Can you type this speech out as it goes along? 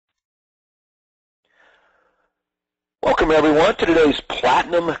Welcome everyone to today's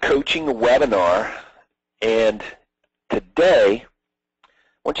Platinum Coaching webinar. And today,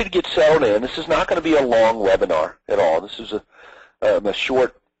 I want you to get settled in. This is not going to be a long webinar at all. This is a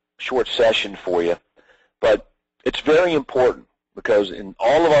short session for you. But it's very important because in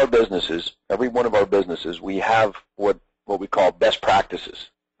all of our businesses, every one of our businesses, we have what we call best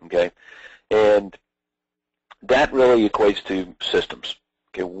practices, okay? And that really equates to systems.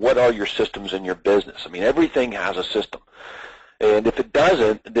 Okay, what are your systems in your business? I mean, everything has a system, and if it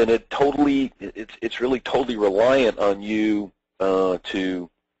doesn't, then it's really totally reliant on you to,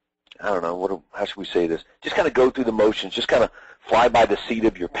 I don't know, how should we say this? Just kind of go through the motions, just kind of fly by the seat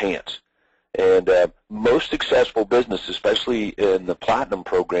of your pants. And most successful businesses, especially in the Platinum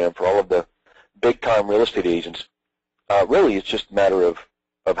program for all of the big-time real estate agents, really it's just a matter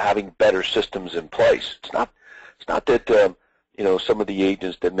of having better systems in place. It's not that some of the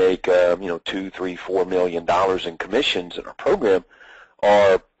agents that make, $2, $3, $4 million in commissions in our program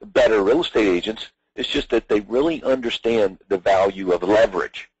are better real estate agents. It's just that they really understand the value of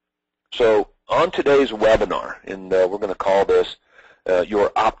leverage. So on today's webinar, and we're going to call this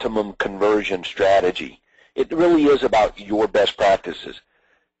your Optimum Conversion Strategy, it really is about your best practices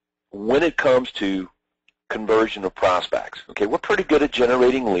when it comes to conversion of prospects. Okay, we're pretty good at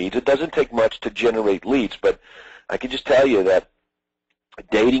generating leads. It doesn't take much to generate leads, but I can just tell you that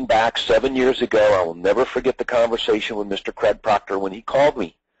dating back 7 years ago, I will never forget the conversation with Mr. Craig Proctor when he called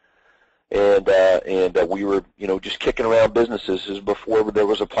me, and we were just kicking around businesses. This is before there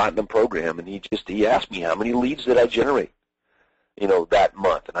was a Platinum program, and he asked me how many leads did I generate that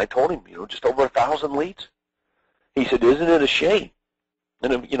month, and I told him just over 1,000 leads. He said, "Isn't it a shame?"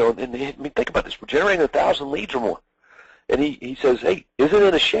 And think about this: we're generating 1,000 leads or more, and he says, "Hey, isn't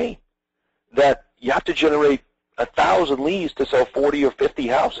it a shame that you have to generate 1,000 leads to sell 40 or 50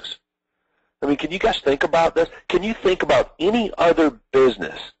 houses?" I mean, can you guys think about this? Can you think about any other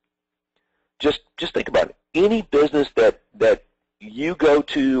business? Just think about it. Any business that you go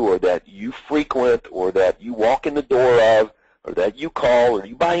to, or that you frequent, or that you walk in the door of, or that you call, or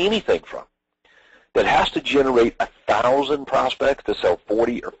you buy anything from, that has to generate 1,000 prospects to sell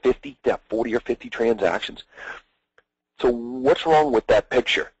 40 or 50, to have 40 or 50 transactions. So what's wrong with that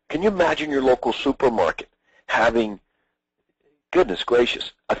picture? Can you imagine your local supermarket having, goodness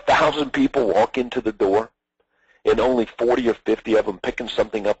gracious, 1,000 people walk into the door and only 40 or 50 of them picking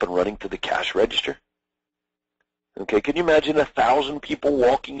something up and running to the cash register? Okay, can you imagine 1,000 people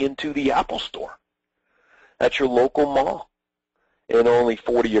walking into the Apple store at your local mall and only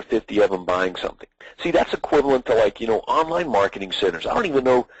 40 or 50 of them buying something? See, that's equivalent to online marketing centers. I don't even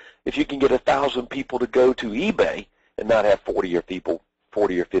know if you can get 1,000 people to go to eBay and not have 40 or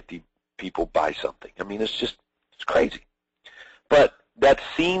 50 people buy something. I mean, it's crazy. But that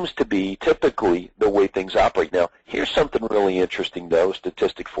seems to be typically the way things operate. Now, here's something really interesting, though, a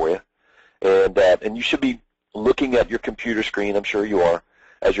statistic for you. And you should be looking at your computer screen, I'm sure you are,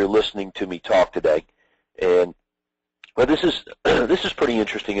 as you're listening to me talk today. But this is pretty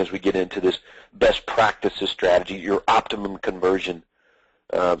interesting as we get into this best practices strategy, your optimum conversion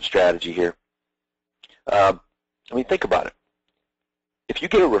strategy here. I mean, think about it. If you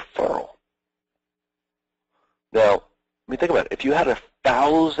get a referral, now, think about it. If you had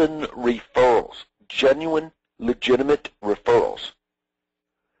 1,000 referrals, genuine, legitimate referrals,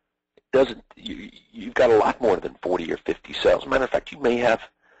 you've got a lot more than 40 or 50 sales. As a matter of fact, you may have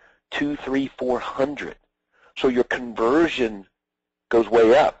 200, 300, 400. So your conversion goes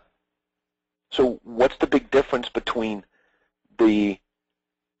way up. So what's the big difference between the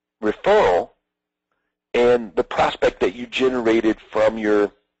referral and the prospect that you generated from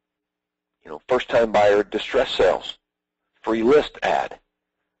your first-time buyer distress sales free list ad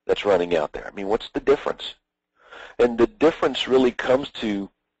that's running out there? I mean, what's the difference? And the difference really comes to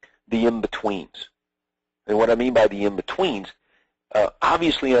the in-betweens. And what I mean by the in-betweens,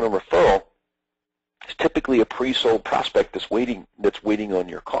 obviously on a referral, it's typically a pre-sold prospect that's waiting on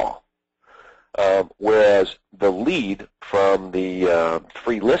your call. Whereas the lead from the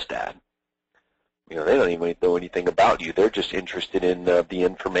free list ad, they don't even know anything about you. They're just interested in the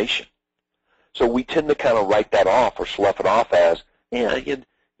information. So we tend to kind of write that off or slough it off as,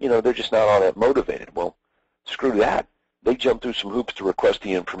 they're just not all that motivated. Well, screw that. They jump through some hoops to request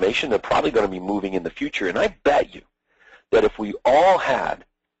the information. They're probably going to be moving in the future. And I bet you that if we all had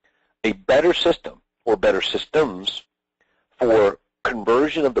a better system or better systems for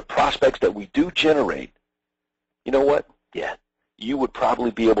conversion of the prospects that we do generate, you know what? Yeah, you would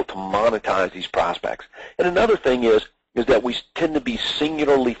probably be able to monetize these prospects. And another thing is that we tend to be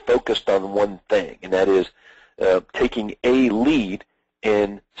singularly focused on one thing, and that is taking a lead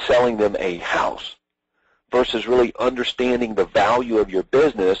and selling them a house. versus really understanding the value of your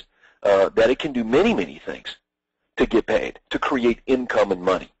business, that it can do many, many things to get paid, to create income and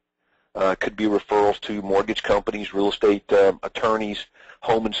money. It could be referrals to mortgage companies, real estate attorneys,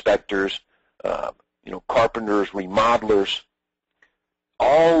 home inspectors, carpenters, remodelers,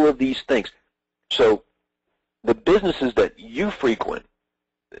 all of these things. So the businesses that you frequent,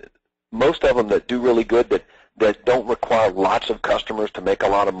 most of them that do really good, that don't require lots of customers to make a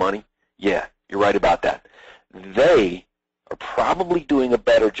lot of money, yeah, you're right about that. They are probably doing a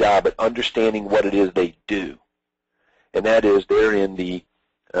better job at understanding what it is they do, and that is they're in the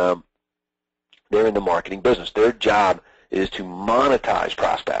marketing business. Their job is to monetize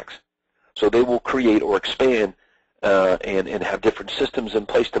prospects. So they will create or expand and have different systems in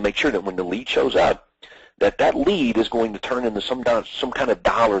place to make sure that when the lead shows up, that lead is going to turn into some kind of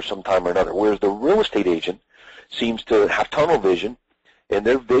dollar sometime or another. Whereas the real estate agent seems to have tunnel vision, and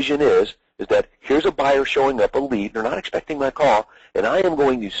their vision is that here's a buyer showing up, a lead, they're not expecting my call, and I am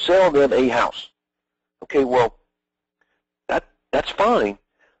going to sell them a house. Okay, well, that's fine,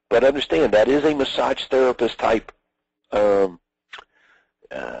 but understand that is a massage therapist type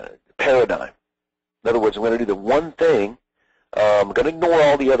paradigm. In other words, I'm going to do the one thing. I'm going to ignore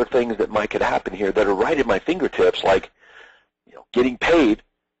all the other things that could happen here that are right at my fingertips, like getting paid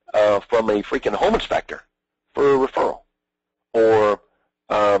from a freaking home inspector for a referral, or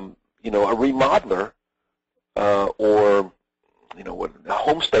a remodeler, or a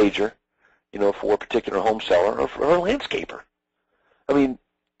home stager, for a particular home seller, or for a landscaper. I mean,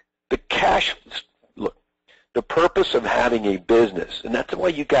 the purpose of having a business, and that's why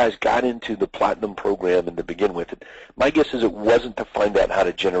you guys got into the Platinum program to begin with. My guess is it wasn't to find out how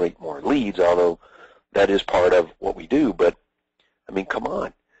to generate more leads, although that is part of what we do. But, I mean, come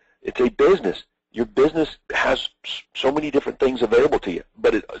on. It's a business. Your business has so many different things available to you,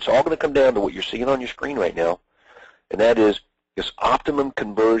 but it's all going to come down to what you're seeing on your screen right now, and that is this optimum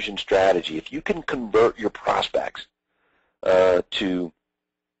conversion strategy. If you can convert your prospects to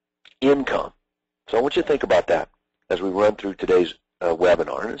income. So I want you to think about that as we run through today's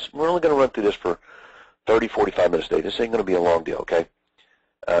webinar. And we're only going to run through this for 30, 45 minutes a day. This ain't going to be a long deal, okay?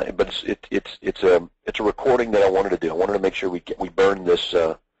 But it's a recording that I wanted to do. I wanted to make sure we burn this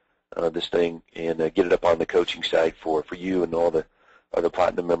this thing and get it up on the coaching site for you and all the other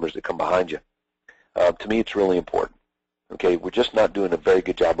Platinum members that come behind you. To me, it's really important. Okay, we're just not doing a very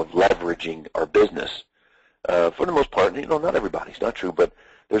good job of leveraging our business. For the most part, not everybody. It's not true, but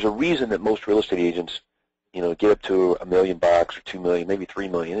there's a reason that most real estate agents, get up to $1 million or $2 million, maybe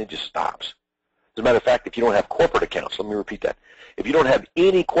 $3 million, it just stops. As a matter of fact, if you don't have corporate accounts, let me repeat that. If you don't have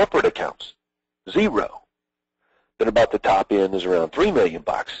any corporate accounts, zero, then about the top end is around $3 million,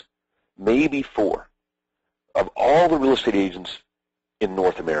 maybe $4 million, of all the real estate agents in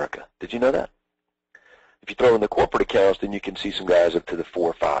North America. Did you know that? If you throw in the corporate accounts, then you can see some guys up to the $4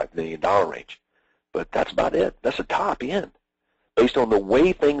 or $5 million range. But that's about it. That's the top end. Based on the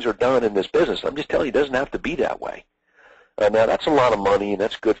way things are done in this business, I'm just telling you, it doesn't have to be that way. Now, that's a lot of money, and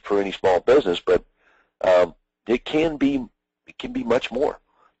that's good for any small business, but it can be much more.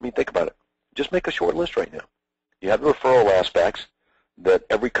 I mean, think about it. Just make a short list right now. You have the referral aspects that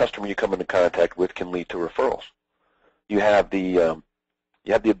every customer you come into contact with can lead to referrals. You have the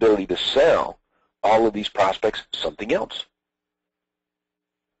ability to sell all of these prospects something else.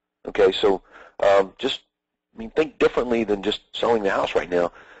 Okay, so think differently than just selling the house right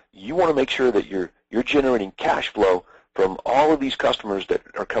now. You want to make sure that you're generating cash flow from all of these customers that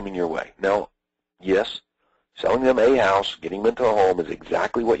are coming your way. Now, yes, selling them a house, getting them into a home is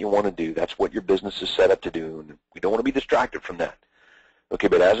exactly what you want to do. That's what your business is set up to do, and we don't want to be distracted from that. Okay,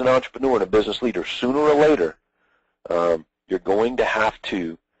 but as an entrepreneur and a business leader, sooner or later, you're going to have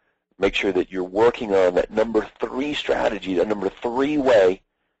to make sure that you're working on that number 3 strategy, that number 3 way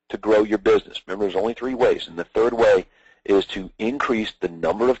to grow your business. Remember, there's only 3 ways, and the third way is to increase the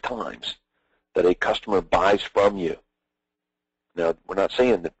number of times that a customer buys from you. Now, we're not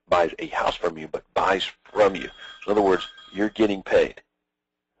saying that buys a house from you, but buys from you. In other words, you're getting paid.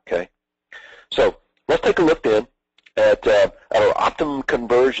 Okay? So let's take a look then at our optimum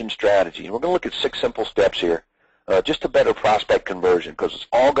conversion strategy. And we're going to look at 6 simple steps here, just to better prospect conversion, because it's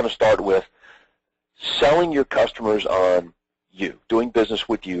all going to start with selling your customers on you, doing business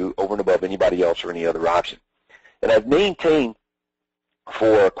with you over and above anybody else or any other option. And I've maintained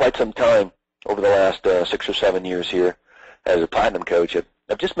for quite some time over the last 6 or 7 years here as a Platinum coach,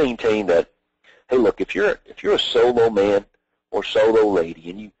 I've just maintained that, hey, look, if you're a solo man or solo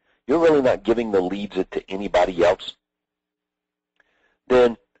lady and you're really not giving the leads to anybody else,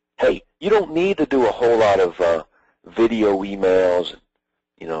 then, hey, you don't need to do a whole lot of video emails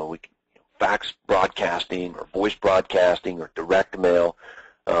and, fax broadcasting or voice broadcasting or direct mail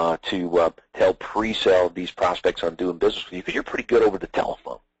to help pre-sell these prospects on doing business with you, because you're pretty good over the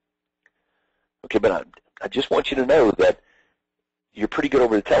telephone. Okay, but I just want you to know that you're pretty good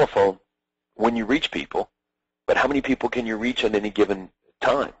over the telephone when you reach people, but how many people can you reach at any given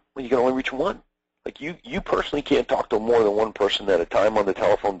time? Well, you can only reach one. Like you personally can't talk to more than one person at a time on the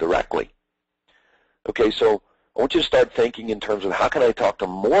telephone directly. Okay, so I want you to start thinking in terms of how can I talk to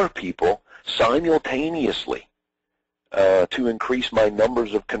more people simultaneously to increase my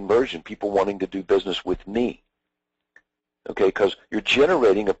numbers of conversion, people wanting to do business with me. Okay, because you're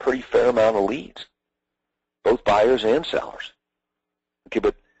generating a pretty fair amount of leads, both buyers and sellers. Okay,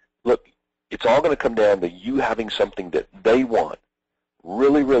 but look, it's all going to come down to you having something that they want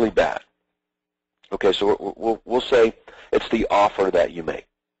really, really bad. Okay, so we'll say it's the offer that you make.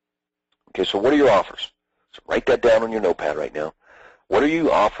 Okay, so what are your offers? So write that down on your notepad right now. What are you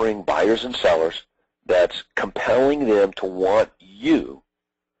offering buyers and sellers that's compelling them to want you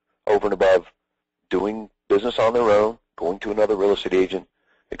over and above doing business on their own, going to another real estate agent,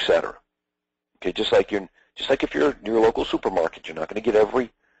 etc.? Okay, just like if you're your local supermarket, you're not going to get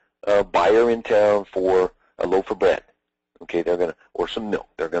every buyer in town for a loaf of bread. Okay, or some milk.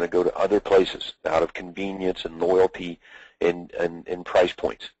 They're going to go to other places out of convenience and loyalty and price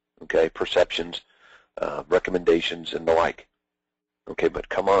points. Okay, perceptions, recommendations, and the like. Okay, but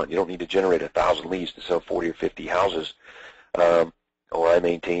come on, you don't need to generate 1,000 leads to sell 40 or 50 houses. Or I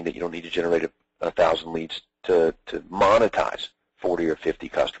maintain that you don't need to generate 1,000 leads to monetize 40 or 50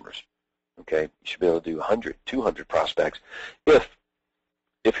 customers. Okay, you should be able to do 100, 200 prospects if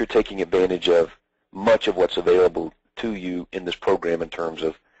you're taking advantage of much of what's available to you in this program in terms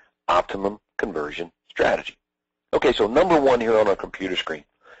of optimum conversion strategy. Okay, so number one here on our computer screen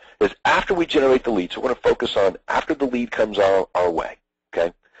is after we generate the lead. So we're going to focus on after the lead comes our way.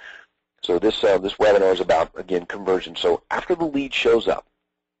 Okay, so this webinar is about, again, conversion. So after the lead shows up,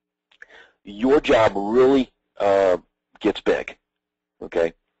 your job really gets big.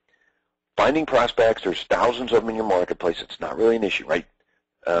 Okay, finding prospects, there's thousands of them in your marketplace. It's not really an issue, right?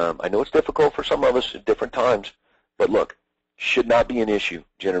 I know it's difficult for some of us at different times, but look, should not be an issue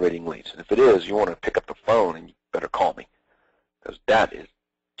generating leads. And if it is, you want to pick up the phone and you better call me, because that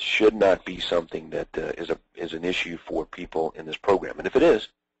should not be something that is an issue for people in this program. And if it is,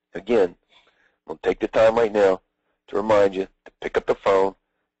 again, we'll take the time right now to remind you to pick up the phone,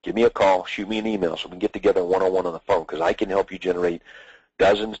 give me a call, shoot me an email so we can get together one-on-one on the phone, because I can help you generate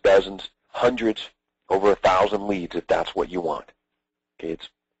dozens, hundreds, over 1,000 leads if that's what you want. Okay,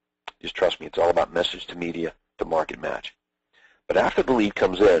 just trust me, it's all about message to media to market match. But after the lead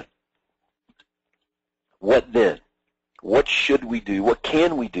comes in, what then? What should we do? What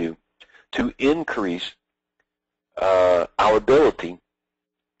can we do to increase our ability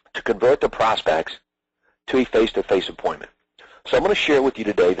to convert the prospects to a face-to-face appointment? So I'm going to share with you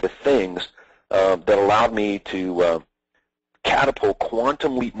today the things that allowed me to catapult,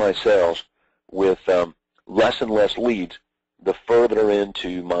 quantum leap my sales with less and less leads the further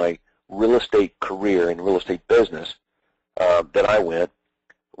into my real estate career and real estate business that I went,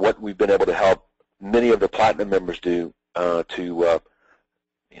 what we've been able to help many of the Platinum members do to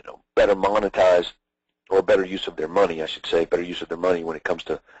better monetize, or better use of their money, I should say, better use of their money when it comes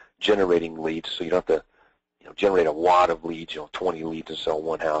to generating leads. So you don't have to generate a wad of leads, 20 leads and sell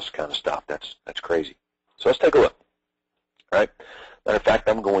one house kind of stuff. That's crazy. So let's take a look. All right. Matter of fact,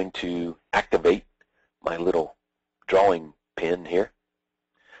 I'm going to activate my little drawing pin here.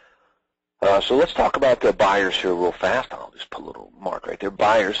 So let's talk about the buyers here real fast. I'll just put a little mark right there.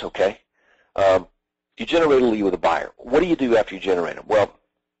 Buyers, okay. You generate a lead with a buyer. What do you do after you generate them? Well,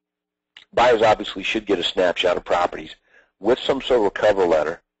 buyers obviously should get a snapshot of properties with some sort of cover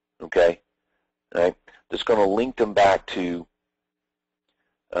letter, okay, all right, that's going to link them back to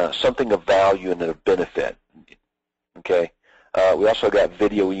something of value and of benefit, okay. We also got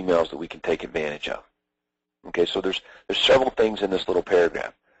video emails that we can take advantage of. Okay, so there's several things in this little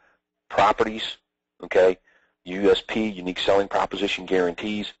paragraph. Properties, okay, USP, unique selling proposition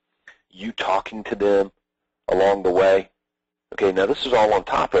guarantees, you talking to them along the way. Okay, now this is all on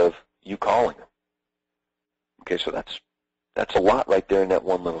top of you calling them. Okay, so that's a lot right there in that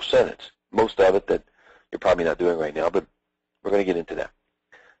one little sentence. Most of it that you're probably not doing right now, but we're going to get into that.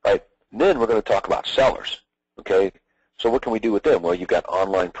 All right, and then we're going to talk about sellers. Okay, so what can we do with them? Well, you've got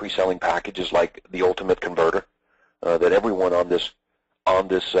online pre-selling packages like the Ultimate Converter that everyone on this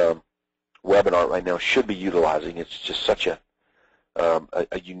webinar right now should be utilizing. It's just such a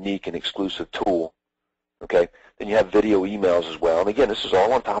unique and exclusive tool. Okay, then you have video emails as well. And again, this is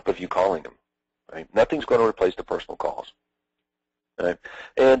all on top of you calling them. Right? Nothing's going to replace the personal calls. Right?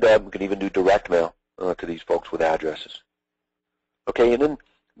 And we can even do direct mail to these folks with addresses. Okay, and then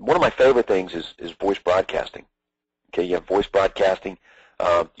one of my favorite things is voice broadcasting. Okay, you have voice broadcasting.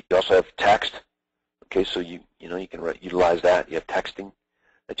 You also have text. Okay, so you can utilize that. You have texting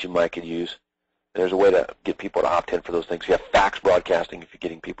that you might could use. There's a way to get people to opt in for those things. You have fax broadcasting if you're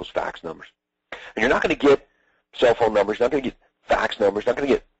getting people's fax numbers. And you're not going to get cell phone numbers, you're not going to get fax numbers, you're not going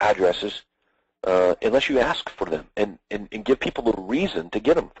to get addresses unless you ask for them and give people a reason to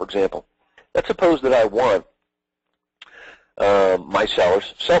get them. For example, let's suppose that I want my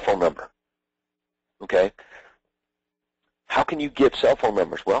seller's cell phone number. Okay? How can you get cell phone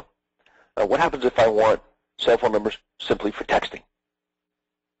numbers? Well, what happens if I want cell phone numbers simply for texting?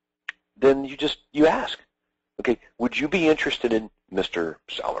 Then you ask, okay, would you be interested in, Mr.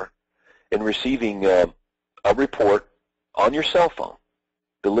 Seller, in receiving a report on your cell phone,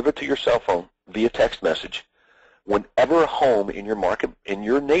 delivered to your cell phone via text message, whenever a home in your market, in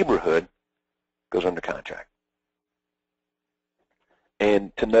your neighborhood, goes under contract?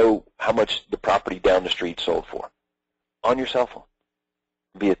 And to know how much the property down the street sold for on your cell phone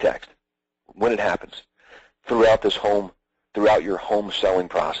via text when it happens throughout your home selling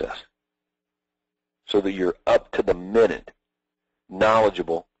process, so that you're up to the minute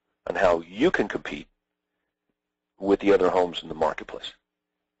knowledgeable on how you can compete with the other homes in the marketplace.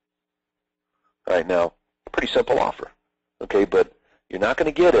 All right, now, pretty simple offer, okay, but you're not going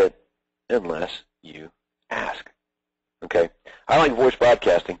to get it unless you ask, okay? I like voice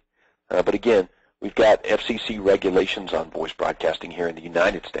broadcasting, but again, we've got FCC regulations on voice broadcasting here in the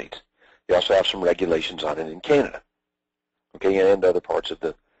United States. We also have some regulations on it in Canada, okay, and other parts of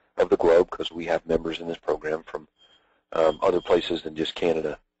the globe, because we have members in this program from other places than just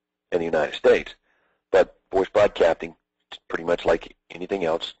Canada and the United States. But voice broadcasting, pretty much like anything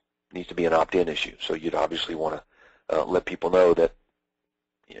else, needs to be an opt-in issue. So you'd obviously want to let people know that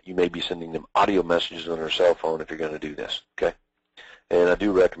you may be sending them audio messages on their cell phone if you're going to do this, okay? And I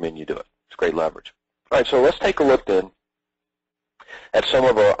do recommend you do it. It's great leverage. All right, so let's take a look then at some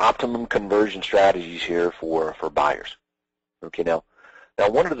of our optimum conversion strategies here for buyers. Okay, now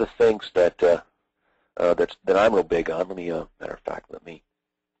one of the things that I'm real big on. Let me, matter of fact, let me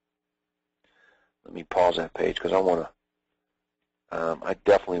pause that page, because I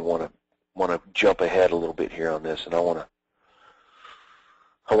definitely want to jump ahead a little bit here on this, and I want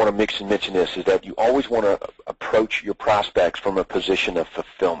to mention this, is that you always want to approach your prospects from a position of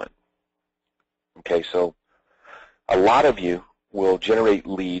fulfillment. Okay, so a lot of you will generate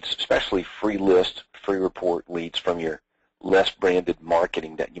leads, especially free list, free report leads from your less branded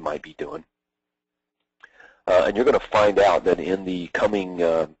marketing that you might be doing. And you're going to find out that in the coming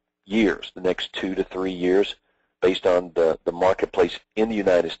years, the next 2 to 3 years, based on the marketplace in the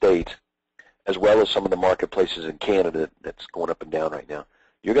United States, as well as some of the marketplaces in Canada that's going up and down right now,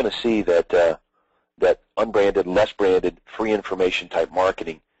 you're going to see that that unbranded, less branded, free information type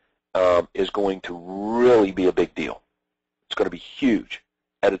marketing is going to really be a big deal. It's going to be huge.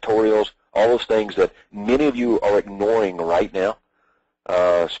 Editorials, all those things that many of you are ignoring right now,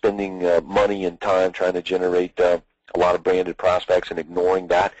 spending money and time trying to generate a lot of branded prospects and ignoring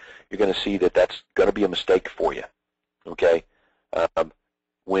that, you're going to see that that's going to be a mistake for you. Okay,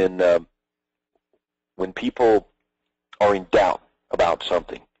 when people are in doubt about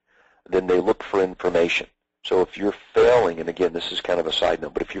something, then they look for information. So if you're failing, and again, this is kind of a side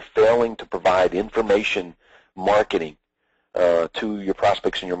note, but if you're failing to provide information marketing to your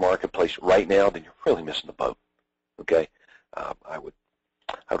prospects in your marketplace right now, then you're really missing the boat. Okay, I would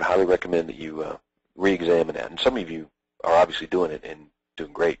highly recommend that you re-examine that. And some of you are obviously doing it and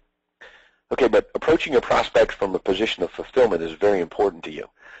doing great. Okay, but approaching your prospects from a position of fulfillment is very important to you.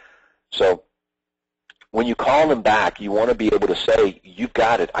 So when you call them back, you want to be able to say, "You've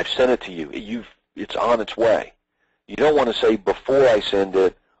got it. I've sent it to you. It's on its way." You don't want to say, "Before I send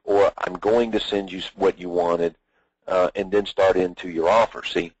it," or "I'm going to send you what you wanted," and then start into your offer.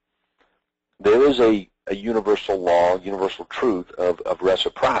 See, there is a universal law, universal truth of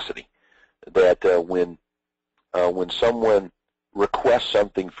reciprocity, that when someone requests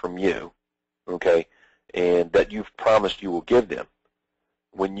something from you, okay, and that you've promised you will give them,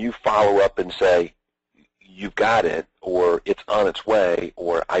 when you follow up and say, "You've got it," or "It's on its way,"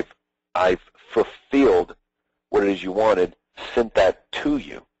 or I've fulfilled what it is you wanted, sent that to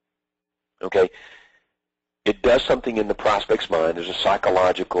you, okay, it does something in the prospect's mind. There's a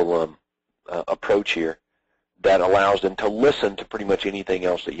psychological approach here that allows them to listen to pretty much anything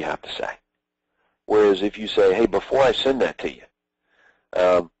else that you have to say. Whereas if you say, "Hey, before I send that to you,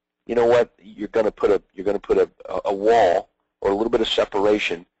 you know what? You're going to put a wall or a little bit of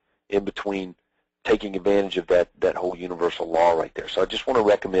separation in between taking advantage of that whole universal law right there. So I just want to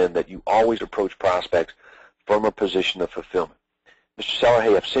recommend that you always approach prospects from a position of fulfillment. Mr. Seller,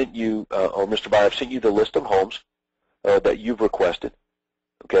 hey, I've sent you, or Mr. Buyer, I've sent you the list of homes that you've requested.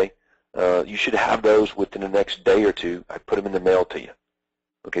 Okay, you should have those within the next day or two. I put them in the mail to you.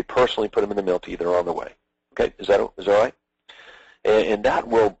 Okay, personally put them in the mail to you. They're on the way. Okay, is that all right? And that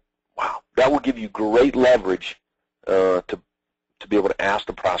will, wow, that will give you great leverage to be able to ask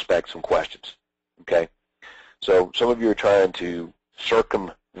the prospect some questions. Okay, so some of you are trying to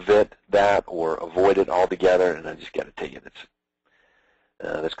circumvent that or avoid it altogether, and I just got to tell you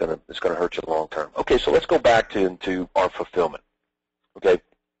that's going to hurt you long term. Okay, so let's go back to our fulfillment. Okay,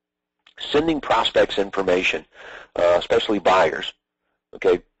 sending prospects information, especially buyers.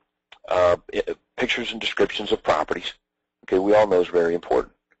 Okay, pictures and descriptions of properties. Okay, we all know is very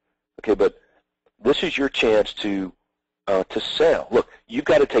important. Okay, but this is your chance to sell. Look, you've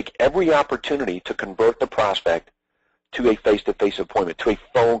got to take every opportunity to convert the prospect to a face-to-face appointment, to a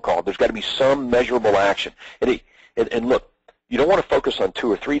phone call. There's got to be some measurable action. And look, you don't want to focus on 2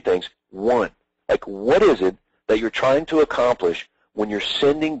 or 3 things. One, like what is it that you're trying to accomplish when you're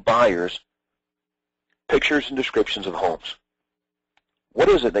sending buyers pictures and descriptions of homes? What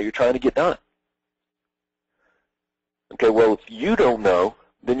is it that you're trying to get done? Okay, well, if you don't know,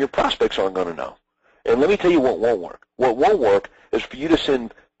 then your prospects aren't going to know. And let me tell you what won't work. What won't work is for you to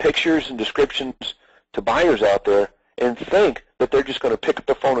send pictures and descriptions to buyers out there and think that they're just going to pick up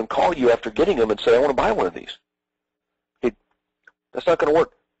the phone and call you after getting them and say, I want to buy one of these. That's not going to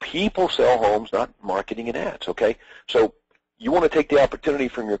work. People sell homes, not marketing and ads, okay? So you want to take the opportunity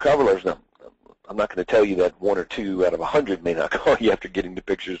from your cover letters. Now, I'm not going to tell you that 1 or 2 out of 100 may not call you after getting the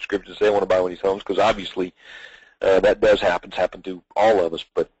pictures and descriptions and say, I want to buy one of these homes, because obviously that does happen. It's happened to all of us,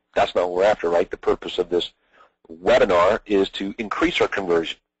 but that's not what we're after, right? The purpose of this webinar is to increase our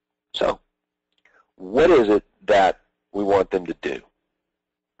conversion. So what is it that we want them to do?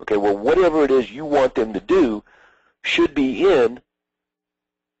 Okay, well, whatever it is you want them to do should be in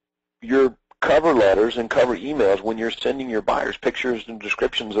your cover letters and cover emails when you're sending your buyers pictures and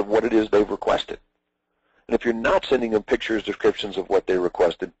descriptions of what it is they've requested. And if you're not sending them pictures, descriptions of what they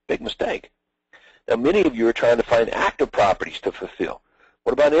requested, big mistake. Now, many of you are trying to find active properties to fulfill.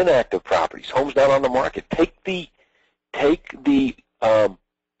 What about inactive properties, homes not on the market? Take the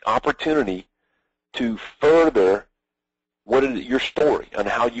opportunity to further your story on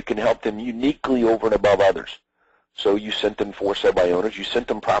how you can help them uniquely over and above others. So you sent them for sale by owners. You sent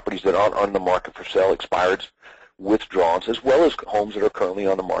them properties that aren't on the market for sale, expireds, withdrawals, as well as homes that are currently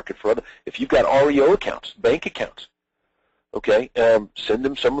on the market for other. If you've got REO accounts, bank accounts, okay, send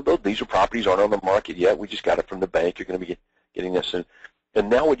them some of those. These are properties aren't on the market yet. We just got it from the bank. You're going to be getting this soon. And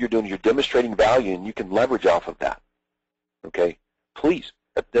now what you're doing is you're demonstrating value, and you can leverage off of that. Okay, please.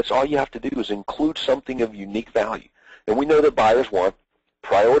 That's all you have to do is include something of unique value. And we know that buyers want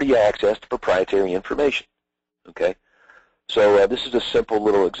priority access to proprietary information. Okay, so this is a simple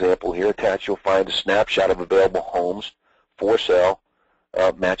little example here. Attached, you'll find a snapshot of available homes for sale,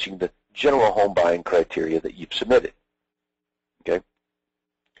 matching the general home buying criteria that you've submitted. Okay,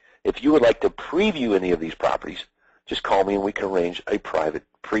 if you would like to preview any of these properties, just call me and we can arrange a private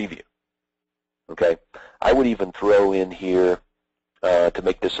preview. Okay, I would even throw in here to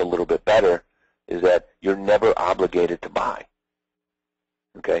make this a little bit better is that you're never obligated to buy.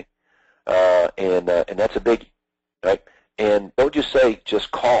 Okay, and that's a biggie, right? And don't just say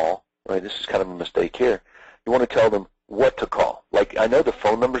just call, right? This is kind of a mistake here. You want to tell them what to call. Like, I know the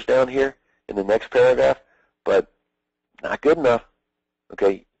phone number's down here in the next paragraph, but not good enough.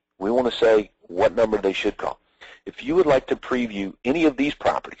 Okay, we want to say what number they should call. If you would like to preview any of these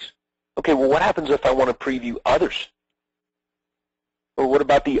properties, okay, well, what happens if I want to preview others? Or what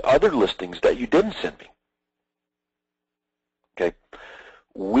about the other listings that you didn't send me? Okay,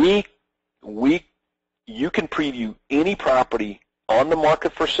 you can preview any property on the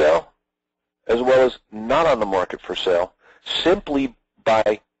market for sale as well as not on the market for sale simply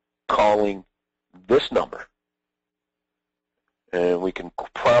by calling this number. And we can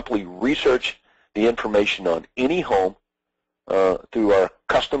promptly research the information on any home through our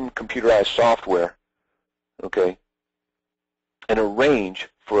custom computerized software, okay, and arrange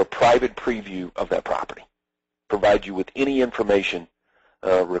for a private preview of that property. Provide you with any information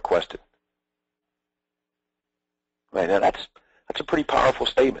requested. Right, now that's a pretty powerful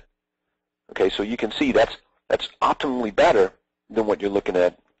statement. Okay, so you can see that's optimally better than what you're looking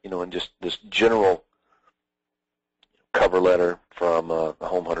at, in just this general cover letter from the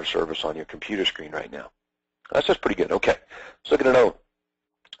Home Hunter service on your computer screen right now. That's just pretty good. Okay, let's look at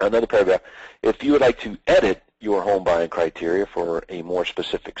another paragraph. If you would like to edit your home buying criteria for a more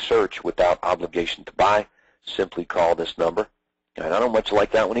specific search without obligation to buy, simply call this number. And I don't much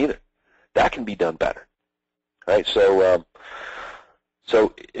like that one either. That can be done better. Right? So,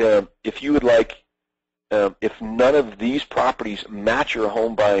 if you would like, if none of these properties match your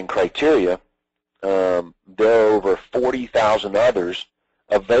home buying criteria, there are over 40,000 others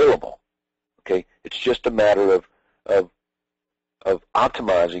available. Okay, it's just a matter of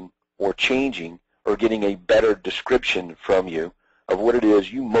optimizing or changing or getting a better description from you of what it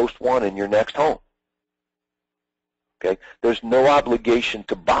is you most want in your next home. Okay, there's no obligation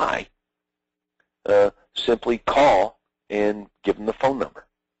to buy. Simply call and give them the phone number.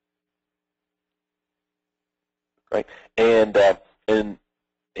 Right, and in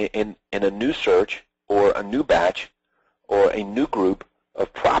a new search or a new batch or a new group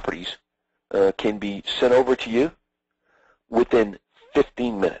of properties can be sent over to you within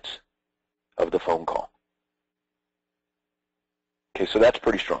 15 minutes of the phone call. Okay, so that's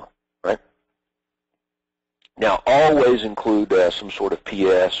pretty strong, right? Now, always include some sort of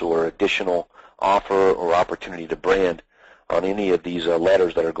PS or additional offer or opportunity to brand on any of these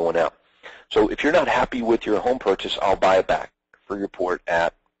letters that are going out. So if you're not happy with your home purchase, I'll buy it back. Free report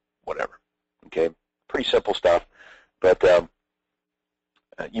at whatever. Okay, pretty simple stuff, but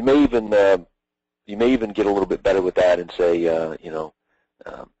you may even get a little bit better with that and say,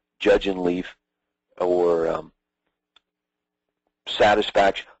 judge and leave, or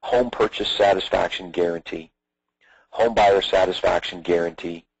satisfaction, home purchase satisfaction guarantee, home buyer satisfaction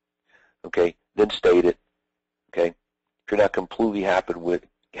guarantee. Okay, then state it. Okay, if you're not completely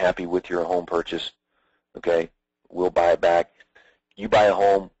happy with your home purchase, okay, we'll buy it back. You buy a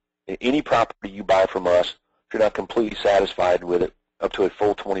home, any property you buy from us, if you're not completely satisfied with it, up to a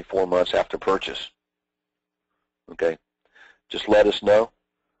full 24 months after purchase. Okay, just let us know.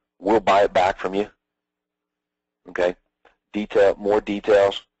 We'll buy it back from you. Okay, more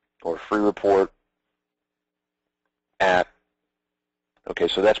details or free report at. Okay,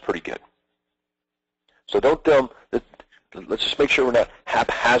 so that's pretty good. So don't let's just make sure we're not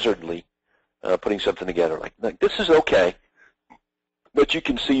haphazardly putting something together. Like this is okay, but you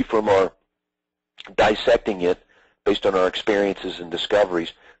can see from our dissecting it based on our experiences and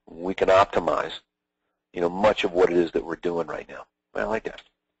discoveries, we can optimize, much of what it is that we're doing right now. I like that.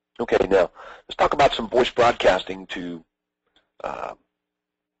 Okay, now let's talk about some voice broadcasting to,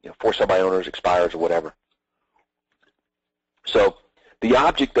 for sale by owners, expires, or whatever. So the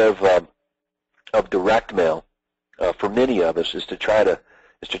object of direct mail for many of us is to try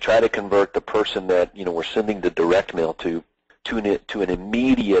to convert the person that we're sending the direct mail to an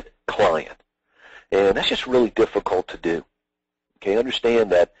immediate client, and that's just really difficult to do. Okay,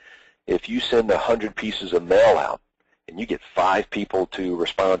 understand that if you send 100 pieces of mail out and you get 5 people to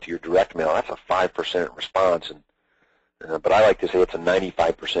respond to your direct mail, that's a 5% response, but I like to say it's a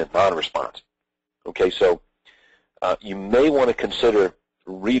 95% non-response. Okay, so you may want to consider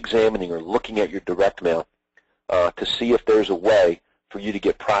re-examining or looking at your direct mail to see if there's a way for you to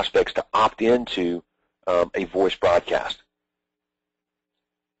get prospects to opt into a voice broadcast.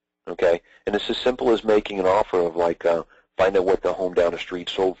 Okay, and it's as simple as making an offer of find out what the home down the street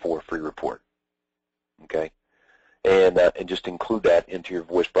sold for, free report. Okay, and just include that into your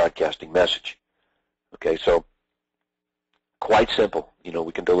voice broadcasting message. Okay, so quite simple.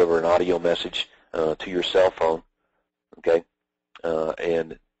 We can deliver an audio message to your cell phone. Okay,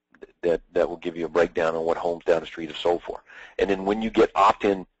 and that will give you a breakdown on what homes down the street have sold for. And then when you get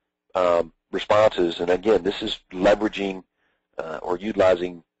opt-in responses, and again, this is leveraging or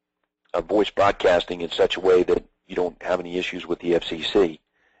utilizing voice broadcasting in such a way that you don't have any issues with the FCC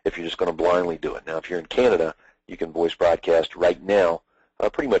if you're just going to blindly do it. Now, if you're in Canada, you can voice broadcast right now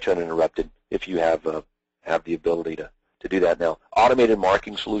pretty much uninterrupted if you have the ability to do that. Now, automated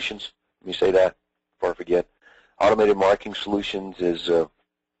marketing solutions, let me say that before I forget. Automated Marketing Solutions is a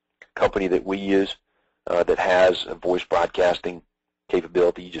company that we use that has a voice broadcasting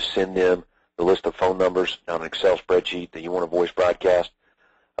capability. You just send them the list of phone numbers on an Excel spreadsheet that you want to voice broadcast,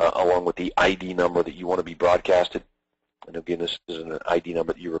 along with the ID number that you want to be broadcasted. And again, this is an ID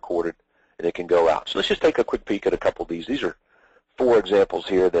number that you recorded, and it can go out. So let's just take a quick peek at a couple of these. These are 4 examples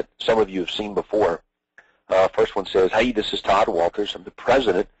here that some of you have seen before. First one says, "Hey, this is Todd Walters. I'm the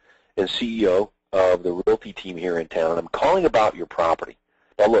president and CEO of the realty team here in town. I'm calling about your property."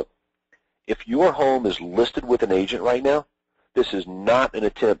 Now look, if your home is listed with an agent right now, this is not an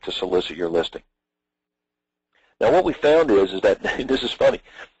attempt to solicit your listing. Now what we found is that, this is funny,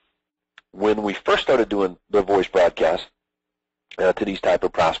 when we first started doing the voice broadcast to these type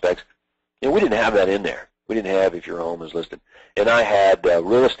of prospects, we didn't have that in there. we didn't have if your home is listed. And I had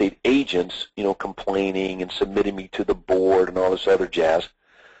real estate agents, complaining and submitting me to the board and all this other jazz.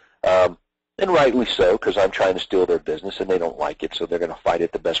 And rightly so, because I'm trying to steal their business, and they don't like it, so they're going to fight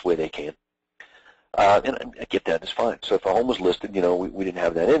it the best way they can. And I get that. It's fine. So if a home was listed, we didn't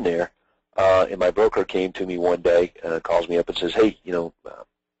have that in there. And my broker came to me one day, calls me up and says, hey,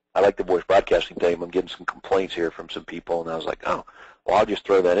 I like the voice broadcasting thing. I'm getting some complaints here from some people. And I was like, oh, well, I'll just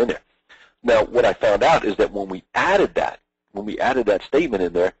throw that in there. Now, what I found out is that when we added that statement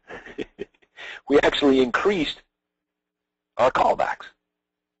in there, we actually increased our callbacks.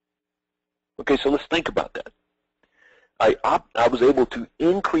 Okay, so let's think about that. I was able to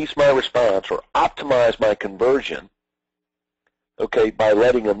increase my response or optimize my conversion, okay, by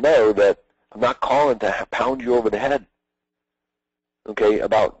letting them know that I'm not calling to pound you over the head, okay,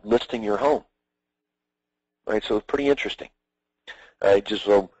 about listing your home. All right, so it's pretty interesting. All right, just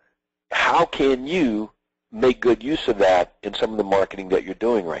so how can you make good use of that in some of the marketing that you're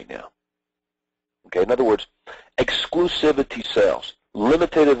doing right now? Okay, in other words, exclusivity sales,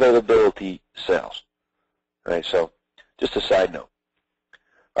 limited availability sales. All right, so just a side note.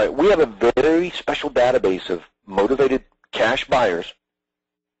 All right, we have a very special database of motivated cash buyers,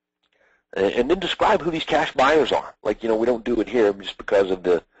 and then describe who these cash buyers are. Like, we don't do it here just because of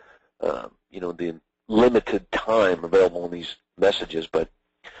the, the limited time available in these messages, but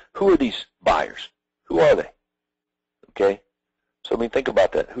who are these buyers? Who are they? Okay, so think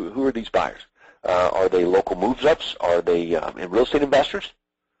about that. Who are these buyers? Are they local moves-ups? Are they real estate investors?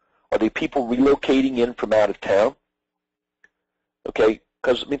 Are they people relocating in from out of town? Okay,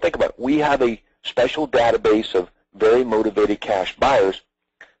 because think about it. We have a special database of very motivated cash buyers.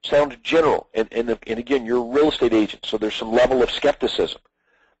 Sounds general, and again, you're a real estate agent, so there's some level of skepticism.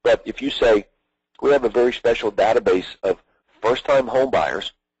 But if you say, we have a very special database of first-time home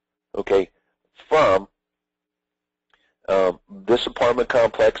buyers, okay, from this apartment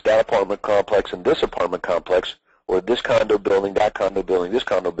complex, that apartment complex, and this apartment complex, or this condo building, that condo building, this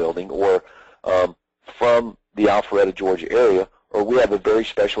condo building, or from the Alpharetta, Georgia area, or we have a very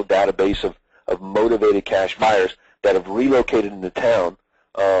special database of motivated cash buyers that have relocated into town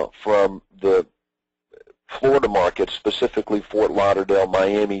from the Florida market, specifically Fort Lauderdale,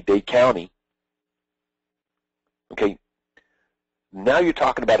 Miami, Dade County. Okay, now you're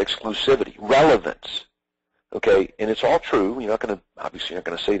talking about exclusivity, relevance. Okay, and it's all true. Obviously you're not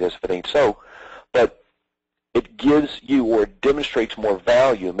going to say this if it ain't so, but it gives you or demonstrates more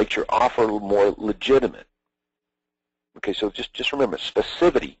value and makes your offer more legitimate. Okay, so just remember,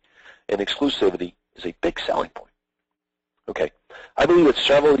 specificity and exclusivity is a big selling point. Okay, I believe that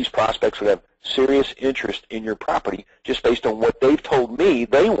several of these prospects would have serious interest in your property just based on what they've told me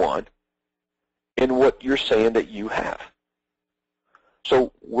they want and what you're saying that you have.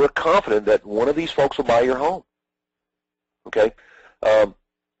 So we're confident that one of these folks will buy your home. Okay,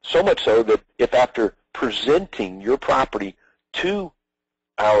 so much so that if after presenting your property to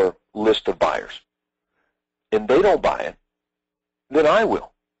our list of buyers and they don't buy it, then I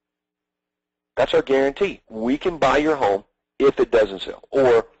will. That's our guarantee. We can buy your home if it doesn't sell,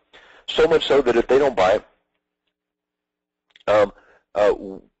 or so much so that if they don't buy it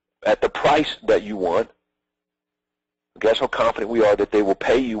at the price that you want, that's how confident we are that they will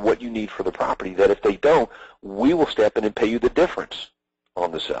pay you what you need for the property, that if they don't, we will step in and pay you the difference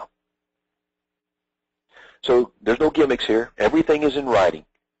on the sale. So there's no gimmicks here. Everything is in writing.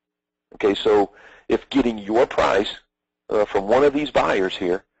 Okay, so if getting your price from one of these buyers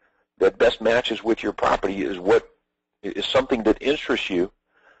here that best matches with your property is something that interests you,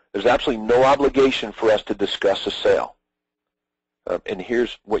 there's absolutely no obligation for us to discuss a sale. And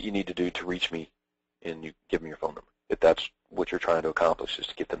here's what you need to do to reach me, and you give me your phone number if that's what you're trying to accomplish, is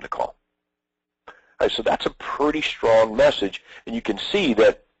to get them to call. All right, so that's a pretty strong message, and you can see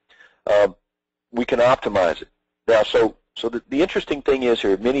that we can optimize it. Now, so the interesting thing is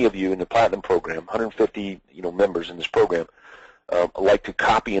here, many of you in the Platinum program, 150 members in this program, like to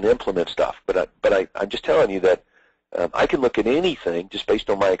copy and implement stuff. But I'm just telling you that I can look at anything just based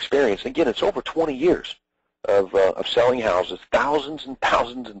on my experience. Again, it's over 20 years of selling houses, thousands and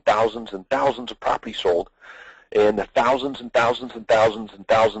thousands and thousands and thousands of properties sold, and the thousands and thousands and thousands and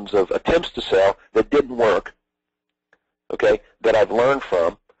thousands of attempts to sell that didn't work, okay, that I've learned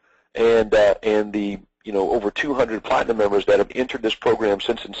from, and the over 200 Platinum members that have entered this program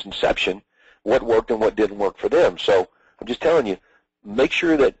since its inception, what worked and what didn't work for them. So I'm just telling you, make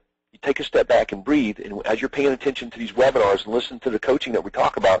sure that you take a step back and breathe, and as you're paying attention to these webinars and listen to the coaching that we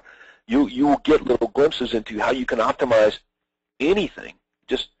talk about, you will get little glimpses into how you can optimize anything,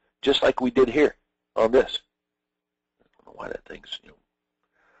 just like we did here on this. I don't know why that thing's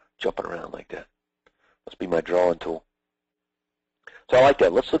jumping around like that. Must be my drawing tool. So I like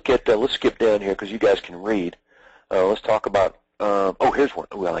that. Let's look at, let's skip down here because you guys can read. Let's talk about, oh, here's one.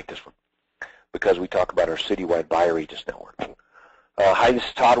 Oh, I like this one because we talk about our citywide buyer agents network. Hi, this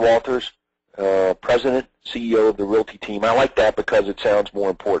is Todd Walters, President, CEO of the Realty Team. I like that because it sounds more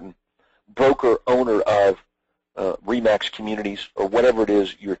important. Broker, owner of RE/MAX Communities, or whatever it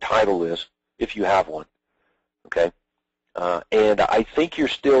is your title is, if you have one. Okay? And I think you're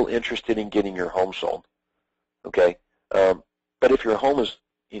still interested in getting your home sold. Okay? But if your home is,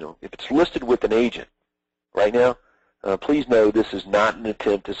 if it's listed with an agent right now, please know this is not an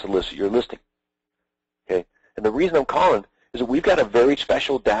attempt to solicit your listing. Okay? And the reason I'm calling is that we've got a very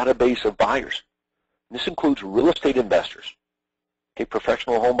special database of buyers. This includes real estate investors, okay,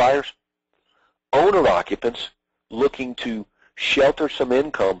 professional home buyers, owner-occupants looking to shelter some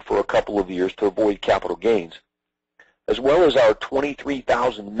income for a couple of years to avoid capital gains, as well as our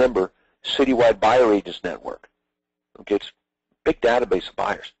 23,000-member citywide buyer agents network. Okay, it's a big database of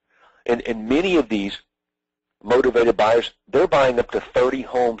buyers. And many of these motivated buyers, they're buying up to 30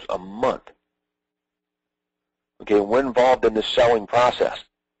 homes a month. Okay, and we're involved in this selling process.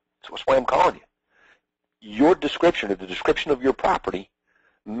 So that's why I'm calling you. Your description, or the description of your property,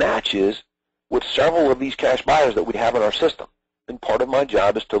 matches with several of these cash buyers that we have in our system. And part of my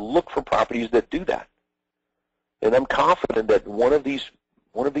job is to look for properties that do that. And I'm confident that one of these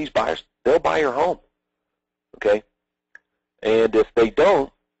buyers, they'll buy your home. Okay? And if they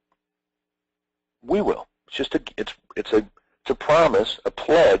don't, we will. It's just it's a promise, a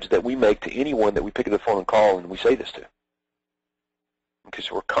pledge that we make to anyone that we pick up the phone and call and we say this to. Okay,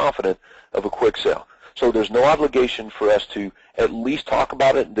 so we're confident of a quick sale. So there's no obligation for us to at least talk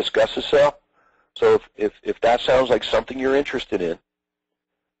about it and discuss the sale. So if that sounds like something you're interested in,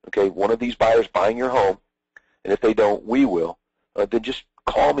 okay, one of these buyers buying your home, and if they don't, we will, then just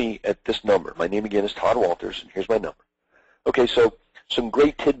call me at this number. My name again is Todd Walters, and here's my number. Okay, so some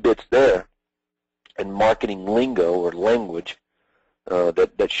great tidbits there and marketing lingo or language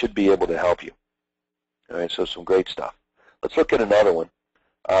that should be able to help you. All right, so some great stuff. Let's look at another one.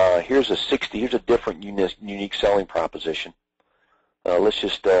 Here's a different unique selling proposition. Let's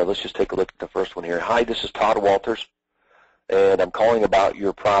just take a look at the first one here. Hi, this is Todd Walters, and I'm calling about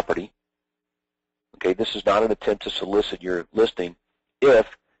your property. Okay, this is not an attempt to solicit your listing if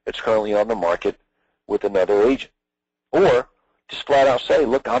it's currently on the market with another agent. Or just flat out say,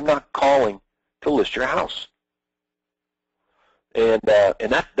 look, I'm not calling to list your house. And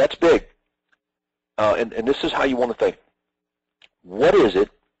that's big. And this is how you want to think. What is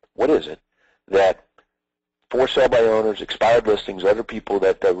it that for sale by owners, expired listings, other people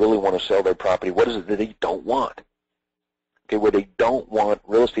that really want to sell their property, what is it that they don't want? Okay, where they don't want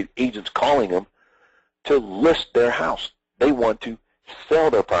real estate agents calling them to list their house. They want to sell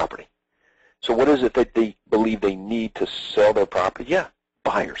their property. So what is it that they believe they need to sell their property? Yeah,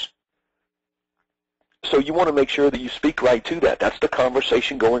 buyers. So you want to make sure that you speak right to that. That's the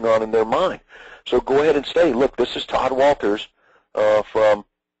conversation going on in their mind. So go ahead and say, look, this is Todd Walters from,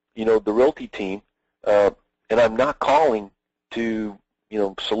 the Realty Team, and I'm not calling to,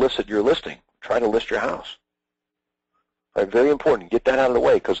 solicit your listing. Try to list your house. All right, very important. Get that out of the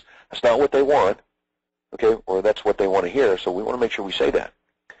way because that's not what they want, okay, or that's what they want to hear. So we want to make sure we say that.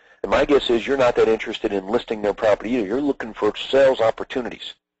 And my guess is you're not that interested in listing their property either. You're looking for sales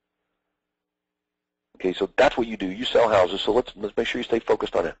opportunities. Okay, so that's what you do. You sell houses, so let's make sure you stay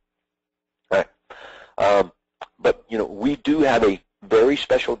focused on it. All right. But, we do have a very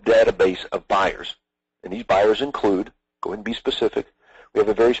special database of buyers, and these buyers include, go ahead and be specific, we have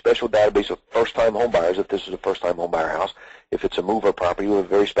a very special database of first-time home buyers, if this is a first-time home buyer house. If it's a move-up property, we have a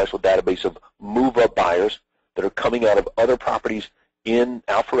very special database of move-up buyers that are coming out of other properties in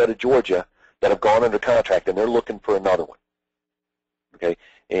Alpharetta, Georgia, that have gone under contract, and they're looking for another one. Okay,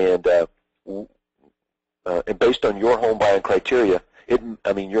 and based on your home buying criteria,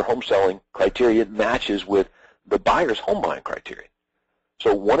 your home selling criteria, it matches with the buyer's home buying criteria.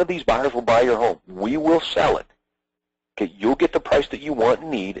 So one of these buyers will buy your home. We will sell it. Okay, you'll get the price that you want and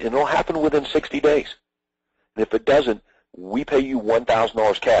need, and it'll happen within 60 days. And if it doesn't, we pay you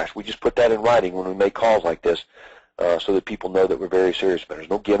 $1,000 cash. We just put that in writing when we make calls like this so that people know that we're very serious about it. There's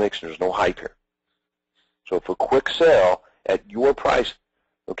no gimmicks, there's no hype here. So if a quick sale at your price,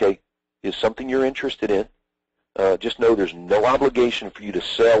 okay, is something you're interested in, just know there's no obligation for you to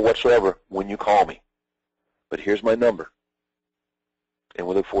sell whatsoever when you call me. But here's my number, and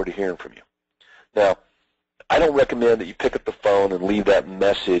we look forward to hearing from you. Now, I don't recommend that you pick up the phone and leave that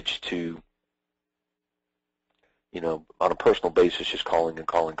message to, on a personal basis, just calling and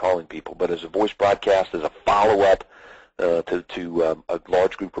calling people. But as a voice broadcast, as a follow-up, to a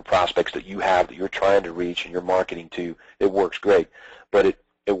large group of prospects that you have that you're trying to reach and you're marketing to, it works great. But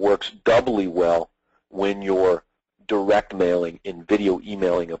it works doubly well when you're direct mailing and video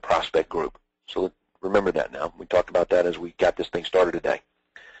emailing a prospect group. So remember that now. We talked about that as we got this thing started today.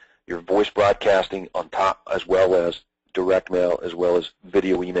 Your voice broadcasting on top, as well as direct mail, as well as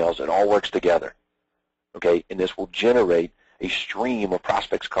video emails, it all works together. Okay, and this will generate a stream of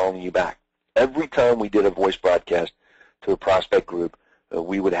prospects calling you back. Every time we did a voice broadcast to a prospect group,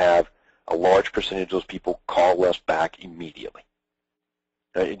 we would have a large percentage of those people call us back immediately.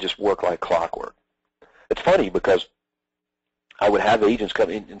 It just worked like clockwork. It's funny because I would have agents come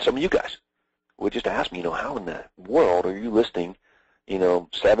in, and some of you guys would just ask me, how in the world are you listing,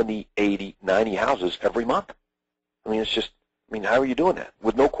 70, 80, 90 houses every month? How are you doing that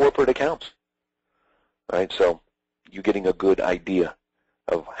with no corporate accounts? All right, so you're getting a good idea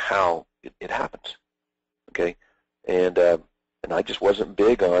of how it happens, okay? And I just wasn't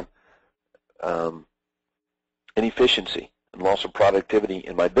big on inefficiency and loss of productivity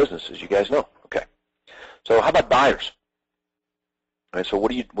in my business, as you guys know. Okay, so how about buyers? All right, so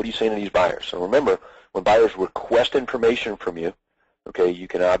what are you saying to these buyers? So remember, when buyers request information from you, okay, you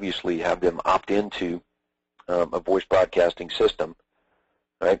can obviously have them opt into a voice broadcasting system,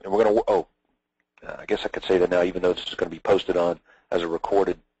 right? And we're going to, I guess I could say that now, even though this is going to be posted on as a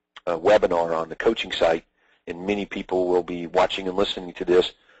recorded webinar on the coaching site, and many people will be watching and listening to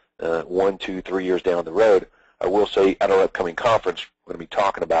this 1, 2, 3 years down the road. I will say at our upcoming conference, we're going to be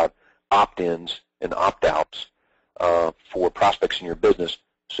talking about opt-ins and opt-outs for prospects in your business,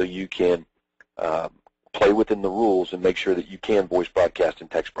 so you can play within the rules and make sure that you can voice broadcast and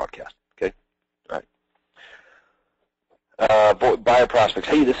text broadcast. Okay, all right. Buyer prospects.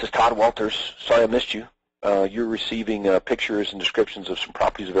 Hey, this is Todd Walters. Sorry I missed you. You're receiving pictures and descriptions of some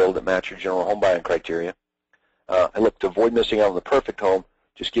properties available that match your general home buying criteria. And look, to avoid missing out on the perfect home,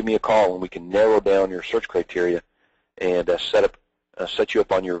 just give me a call and we can narrow down your search criteria and set you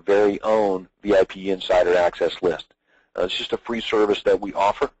up on your very own VIP Insider Access list. It's just a free service that we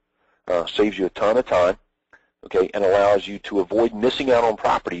offer. Saves you a ton of time, okay, and allows you to avoid missing out on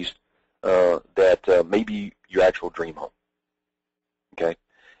properties that may be your actual dream home. Okay,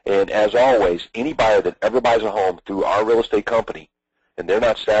 and as always, any buyer that ever buys a home through our real estate company and they're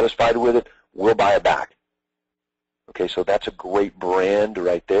not satisfied with it, we'll buy it back. Okay, so that's a great brand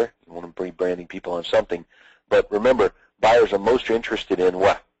right there. You want to be branding people on something. But remember, buyers are most interested in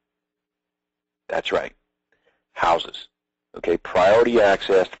what? That's right, houses. Okay, priority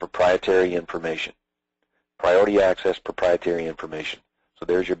access to proprietary information. Priority access, proprietary information. So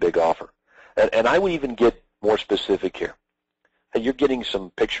there's your big offer. And I would even get more specific here. Hey, you're getting some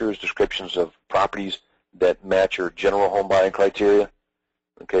pictures, descriptions of properties that match your general home buying criteria.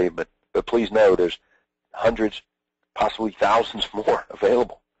 Okay, but please know there's hundreds, possibly thousands more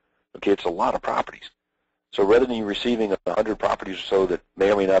available. Okay, it's a lot of properties. So rather than you receiving 100 properties or so that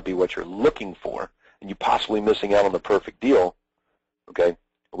may or may not be what you're looking for, and you possibly missing out on the perfect deal, okay,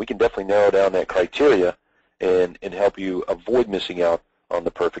 we can definitely narrow down that criteria and help you avoid missing out on the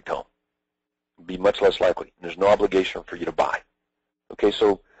perfect home. Be much less likely. There's no obligation for you to buy. Okay,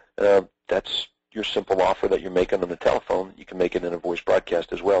 so that's your simple offer that you're making on the telephone. You can make it in a voice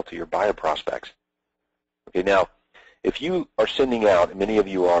broadcast as well to your buyer prospects. Okay, now, if you are sending out, and many of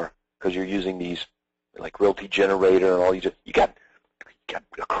you are, because you're using these like Realty Generator and all these, you got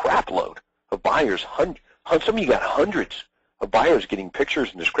a crap load of buyers. Some of you got hundreds of buyers getting pictures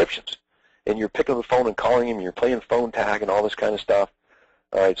and descriptions, and you're picking up the phone and calling them, and you're playing phone tag and all this kind of stuff.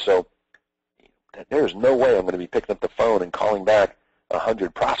 All right, so there's no way I'm going to be picking up the phone and calling back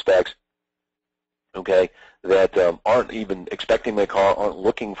 100 prospects, okay, that aren't even expecting my call, aren't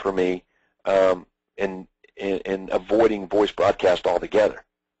looking for me, and avoiding voice broadcast altogether.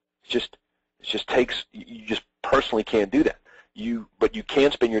 It just takes, you just personally can't do that. But you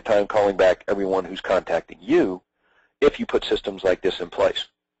can spend your time calling back everyone who's contacting you if you put systems like this in place.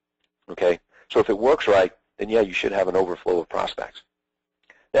 Okay, so if it works right, then yeah, you should have an overflow of prospects.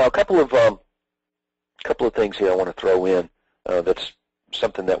 Now, a couple of things here I want to throw in. That's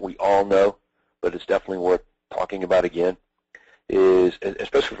something that we all know, but it's definitely worth talking about again. Is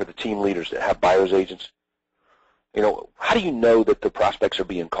especially for the team leaders that have buyer's agents. How do you know that the prospects are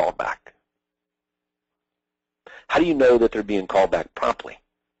being called back? How do you know that they're being called back promptly?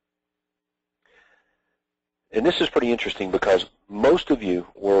 And this is pretty interesting because most of you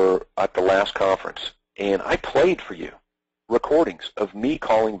were at the last conference, and I played for you recordings of me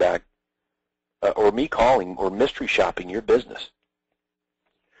calling back, or me calling or mystery shopping your business.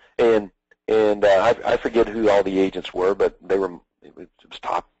 And I forget who all the agents were, but it was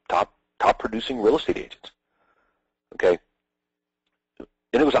top producing real estate agents. okay?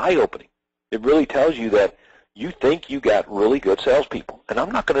 And it was eye-opening. It really tells you that you think you got really good salespeople, and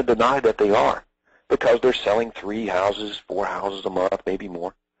I'm not going to deny that they are, because they're selling 3 houses, 4 houses a month, maybe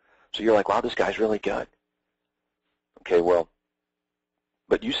more. So you're like, wow, this guy's really good. Okay, well,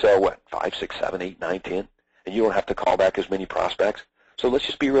 but you sell what, 5, 6, 7, 8, 9, 10, and you don't have to call back as many prospects. So let's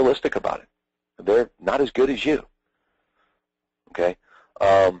just be realistic about it. They're not as good as you. Okay,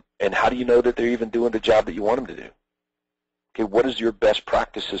 and how do you know that they're even doing the job that you want them to do? Okay, what is your best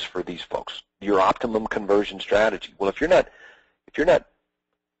practices for these folks? Your optimum conversion strategy. Well, if you're not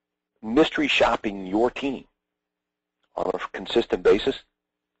mystery shopping your team on a consistent basis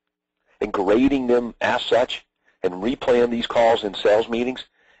and grading them as such and replaying these calls in sales meetings,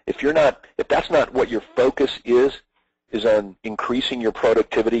 if that's not what your focus is on increasing your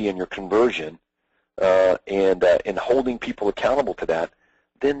productivity and your conversion and holding people accountable to that,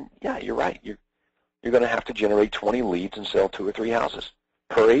 then yeah, you're right. You're going to have to generate 20 leads and sell 2 or 3 houses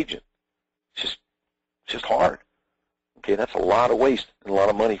per agent. It's just hard. Okay, that's a lot of waste and a lot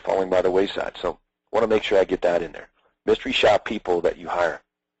of money falling by the wayside. So I want to make sure I get that in there. Mystery shop people that you hire.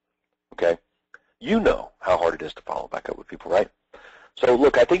 Okay, you know how hard it is to follow back up with people, right? So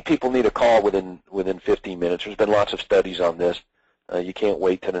look, I think people need a call within 15 minutes. There's been lots of studies on this. You can't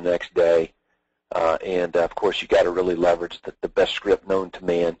wait till the next day. And of course, you got to really leverage the best script known to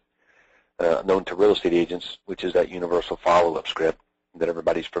man, known to real estate agents, which is that universal follow-up script that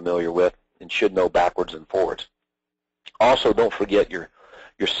everybody's familiar with and should know backwards and forwards. Also, don't forget your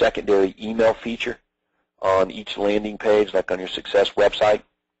secondary email feature on each landing page, like on your success website.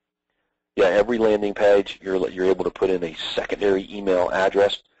 Yeah, every landing page, you're able to put in a secondary email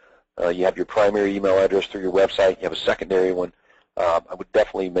address. You have your primary email address through your website. You have a secondary one. I would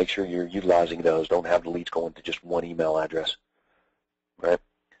definitely make sure you're utilizing those. Don't have the leads going to just one email address, right?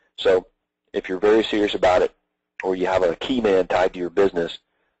 So if you're very serious about it, or you have a key man tied to your business,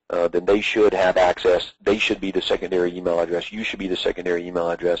 then they should have access. They should be the secondary email address. You should be the secondary email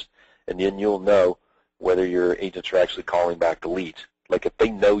address, and then you'll know whether your agents are actually calling back the leads. Like if they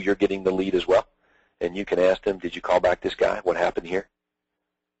know you're getting the lead as well, and you can ask them, did you call back this guy? What happened here?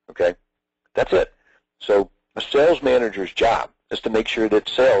 Okay, that's it. So a sales manager's job is to make sure that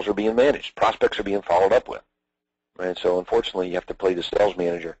sales are being managed, prospects are being followed up with. Right? So unfortunately, you have to play the sales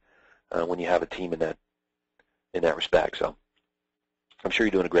manager when you have a team in that respect. So I'm sure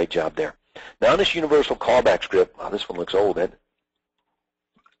you're doing a great job there. Now, on this universal callback script, wow, this one looks old, Ed.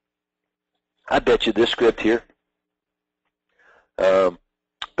 I bet you this script here,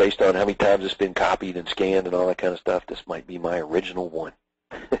 based on how many times it's been copied and scanned and all that kind of stuff, this might be my original one.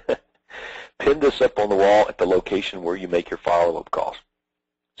 Pin this up on the wall at the location where you make your follow-up calls.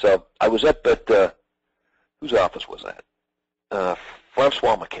 So I was up at, whose office was that?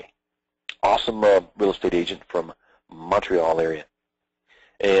 Francois McKay, awesome real estate agent from Montreal area.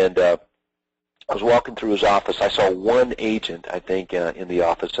 And I was walking through his office. I saw one agent, I think, in the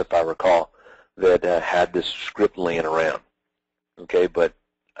office, if I recall, that had this script laying around. Okay, but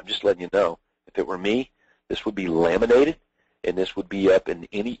I'm just letting you know, if it were me, this would be laminated, and this would be up in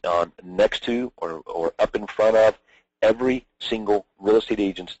next to or up in front of every single real estate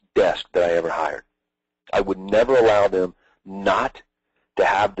agent's desk that I ever hired. I would never allow them not to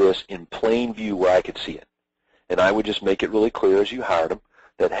have this in plain view where I could see it. And I would just make it really clear as you hired them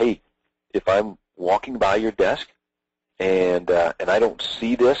that, hey, if I'm walking by your desk and I don't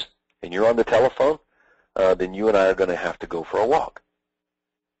see this and you're on the telephone, then you and I are going to have to go for a walk.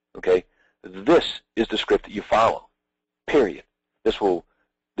 Okay? This is the script that you follow, period. This will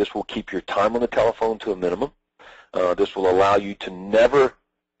keep your time on the telephone to a minimum. This will allow you to never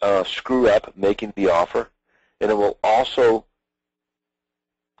screw up making the offer, and it will also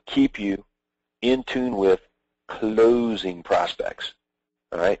keep you in tune with closing prospects.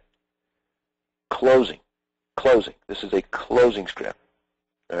 All right? Closing. This is a closing script.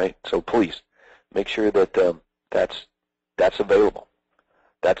 All right? So please make sure that that's available.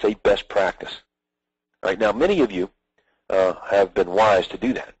 That's a best practice. All right? Now, many of you have been wise to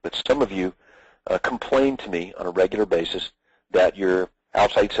do that, but some of you complain to me on a regular basis that your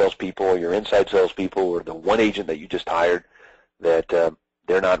outside salespeople or your inside salespeople or the one agent that you just hired, that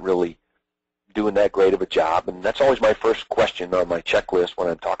they're not really doing that great of a job. And that's always my first question on my checklist when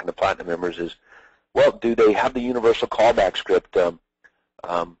I'm talking to Platinum members is, well, do they have the universal callback script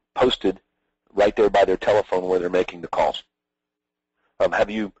posted right there by their telephone where they're making the calls?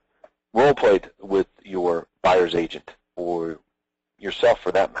 Have you role-played with your buyer's agent or yourself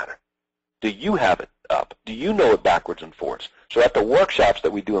for that matter? Do you have it up? Do you know it backwards and forwards? So at the workshops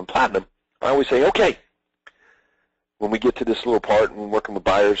that we do in Platinum, I always say, okay, when we get to this little part and we're working with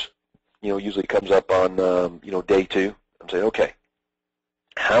buyers, usually comes up on, day 2. I'm saying, okay,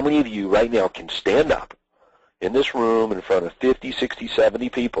 how many of you right now can stand up in this room in front of 50, 60, 70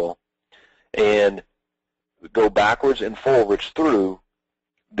 people and go backwards and forwards through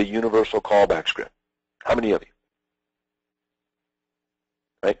the universal callback script? How many of you?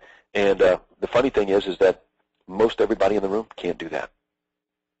 Right? And the funny thing is that most everybody in the room can't do that.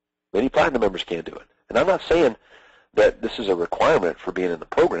 Many Platinum members can't do it. And I'm not saying that this is a requirement for being in the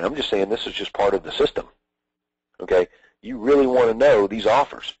program. I'm just saying this is just part of the system. Okay? You really want to know these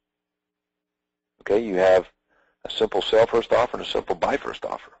offers. Okay? You have a simple sell first offer and a simple buy first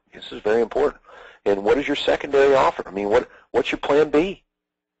offer. This is very important. And what is your secondary offer? I mean, what's your plan B?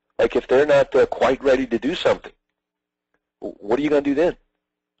 Like if they're not quite ready to do something, what are you going to do then?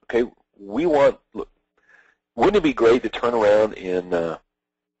 Okay, look, wouldn't it be great to turn around in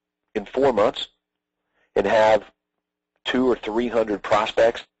 4 months and have 200 or 300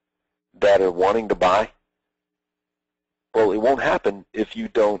 prospects that are wanting to buy? Well, it won't happen if you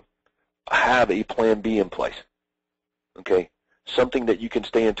don't have a plan B in place. Okay, something that you can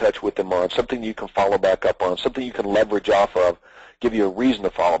stay in touch with them on, something you can follow back up on, something you can leverage off of, give you a reason to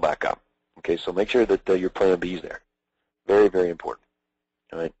follow back up. Okay, so make sure that your plan B is there. Very, very important.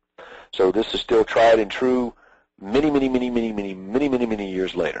 All right. So this is still tried and true many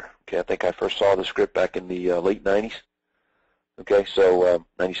years later. Okay, I think I first saw the script back in the late 90s. Okay, so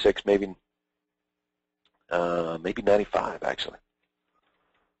 96 maybe 95 actually.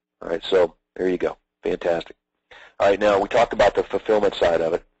 All right, so there you go. Fantastic. All right, now we talked about the fulfillment side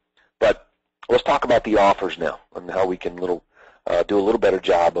of it, but let's talk about the offers now and how we can do a little better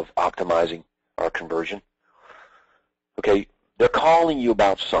job of optimizing our conversion. Okay, they're calling you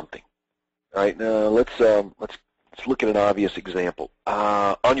about something. All right, now let's look at an obvious example.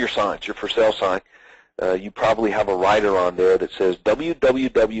 On your signs, your for sale sign, you probably have a rider on there that says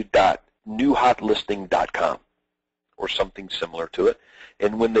www.newhotlisting.com or something similar to it.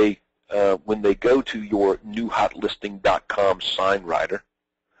 And when they go to your newhotlisting.com sign rider,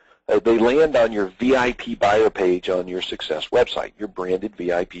 they land on your VIP buyer page on your Success website, your branded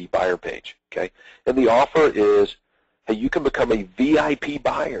VIP buyer page. Okay, and the offer is, hey, you can become a VIP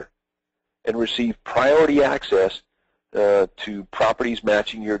buyer and receive priority access to properties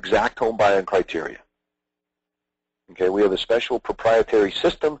matching your exact home buying criteria. Okay, we have a special proprietary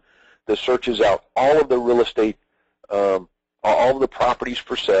system that searches out all of the real estate, all of the properties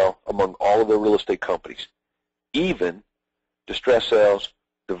for sale among all of the real estate companies, even distress sales,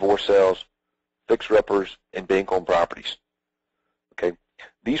 divorce sales, fixer-uppers, and bank-owned properties. Okay,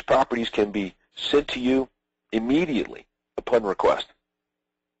 these properties can be sent to you immediately upon request.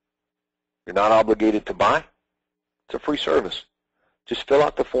 You're not obligated to buy. It's a free service. Just fill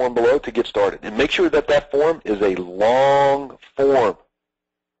out the form below to get started. And make sure that that form is a long form.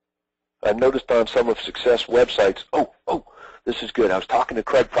 I've noticed on some of Success websites, oh, this is good. I was talking to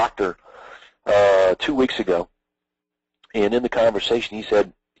Craig Proctor 2 weeks ago, and in the conversation he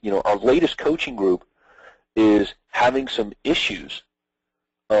said, our latest coaching group is having some issues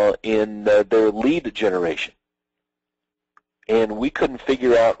in their lead generation. And we couldn't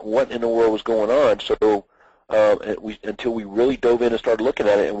figure out what in the world was going on, so until we really dove in and started looking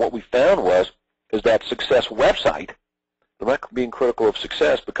at it, and what we found is that Success website, I'm not being critical of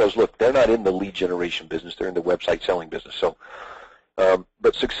Success because, look, they're not in the lead generation business, they're in the website selling business. So,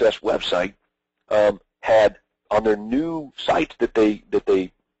 but Success website had on their new sites that they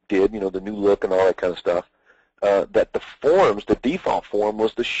did, the new look and all that kind of stuff, that the forms, the default form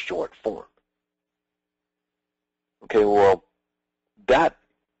was the short form. Okay, well, that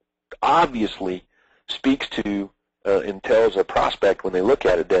obviously speaks to and tells a prospect when they look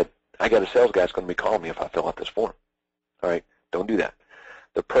at it that I got a sales guy that's going to be calling me if I fill out this form. All right, don't do that.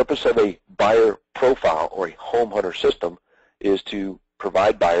 The purpose of a buyer profile or a home hunter system is to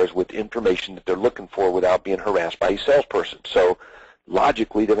provide buyers with information that they're looking for without being harassed by a salesperson. So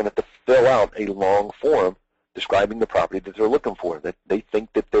logically, they're going to have to fill out a long form describing the property that they're looking for, that they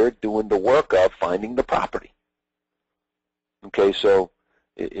think that they're doing the work of finding the property. Okay, so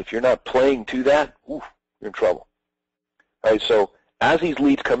if you're not playing to that, you're in trouble. All right, so as these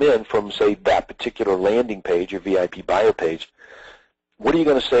leads come in from, say, that particular landing page, your VIP buyer page, what are you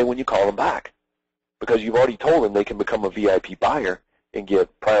going to say when you call them back? Because you've already told them they can become a VIP buyer and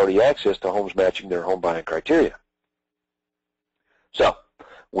get priority access to homes matching their home buying criteria. So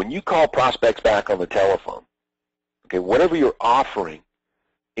when you call prospects back on the telephone, okay, whatever you're offering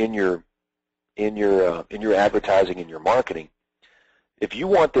in your advertising and your marketing, if you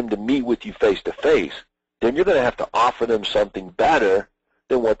want them to meet with you face-to-face, then you're going to have to offer them something better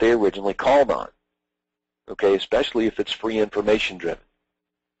than what they originally called on, okay, especially if it's free information driven.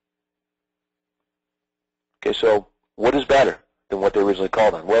 Okay, so what is better than what they originally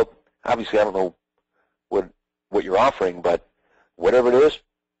called on? Well, obviously I don't know what you're offering, but whatever it is,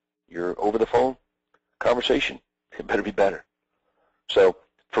 your over-the-phone conversation, it better be better. So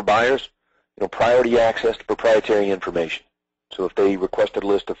for buyers, priority access to proprietary information. So if they requested a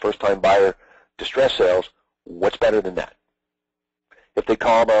list of first-time buyer distress sales, what's better than that? If they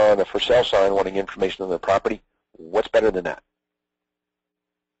called on a for sale sign wanting information on their property, what's better than that?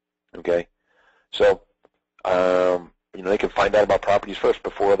 Okay, so they can find out about properties first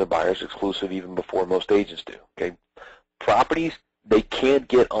before other buyers, exclusive even before most agents do. Okay, properties they can't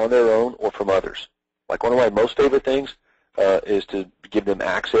get on their own or from others. Like one of my most favorite things is to give them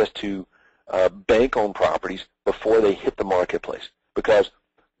access to bank-owned properties before they hit the marketplace, because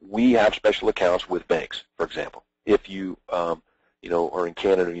we have special accounts with banks, for example, if you are in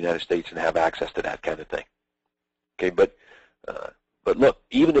Canada or the United States and have access to that kind of thing. Okay, but look,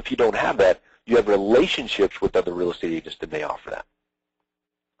 even if you don't have that, you have relationships with other real estate agents that may offer that.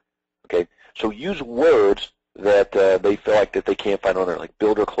 Okay, so use words that they feel like that they can't find on there, like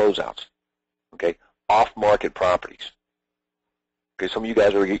builder closeouts. Okay, off-market properties. Okay, some of you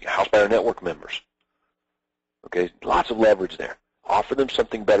guys are House Buyer Network members. Okay, lots of leverage there. Offer them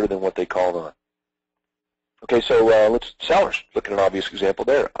something better than what they called on. Okay, so let's sellers. Look at an obvious example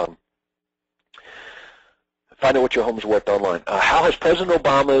there. Find out what your home is worth online. How has President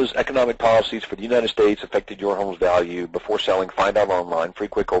Obama's economic policies for the United States affected your home's value? Before selling, find out online. Free,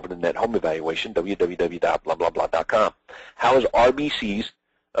 quick, over the net home evaluation, www.blablabla.com. How has RBC's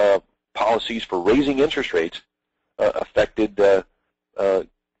policies for raising interest rates affected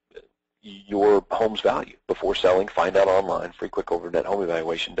your home's value? Before selling, find out online. Free, quick, over the net home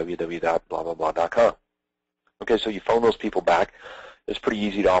evaluation, www.blablabla.com. Okay, so you phone those people back. It's pretty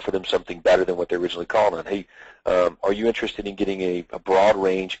easy to offer them something better than what they originally called on. Hey, are you interested in getting a broad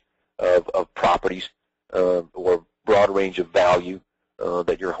range of properties or broad range of value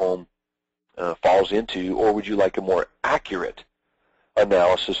that your home falls into, or would you like a more accurate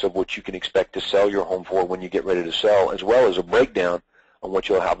analysis of what you can expect to sell your home for when you get ready to sell, as well as a breakdown on what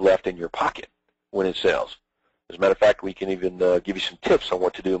you'll have left in your pocket when it sells? As a matter of fact, we can even give you some tips on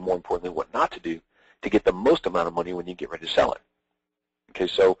what to do and, more importantly, what not to do to get the most amount of money when you get ready to sell it. Okay,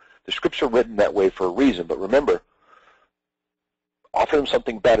 so the scripts are written that way for a reason, but remember, offer them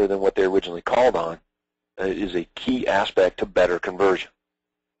something better than what they originally called on is a key aspect to better conversion.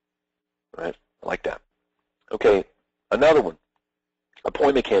 All right, I like that. Okay, another one,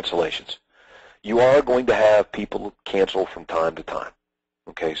 appointment cancellations. You are going to have people cancel from time to time.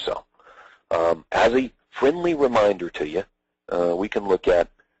 Okay, so as a friendly reminder to you, we can look at,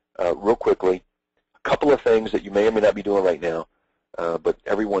 real quickly, a couple of things that you may or may not be doing right now, but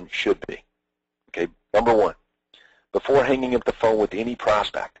everyone should be. Okay, number one, before hanging up the phone with any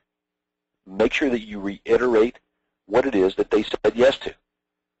prospect, make sure that you reiterate what it is that they said yes to.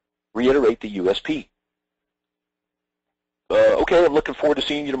 Reiterate the USP. Okay, I'm looking forward to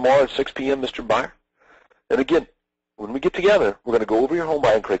seeing you tomorrow at 6 p.m., Mr. Buyer. And again, when we get together, we're going to go over your home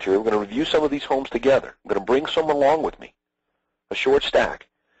buying criteria. We're going to review some of these homes together. I'm going to bring someone along with me, a short stack,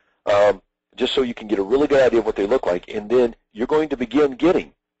 just so you can get a really good idea of what they look like. And then you're going to begin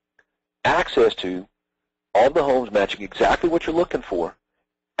getting access to all the homes matching exactly what you're looking for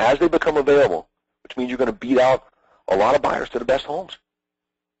as they become available, which means you're going to beat out a lot of buyers to the best homes.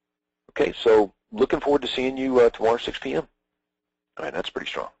 Okay, so looking forward to seeing you tomorrow at 6 p.m. All right, that's pretty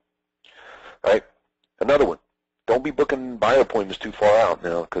strong. All right, another one. Don't be booking buyer appointments too far out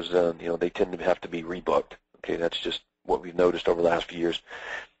now, because they tend to have to be rebooked. Okay, that's just what we've noticed over the last few years.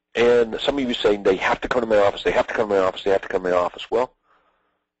 And some of you saying they have to come to my office, they have to come to my office, they have to come to my office. Well,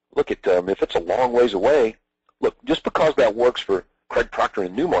 look at if it's a long ways away. Look, just because that works for Craig Proctor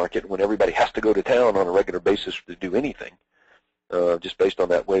in Newmarket, when everybody has to go to town on a regular basis to do anything, just based on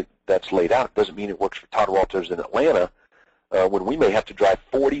that way that's laid out, doesn't mean it works for Todd Walters in Atlanta, when we may have to drive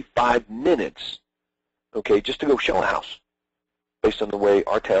 45 minutes, okay, just to go show a house, based on the way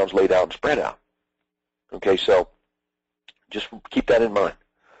our town's laid out and spread out. Okay, so just keep that in mind.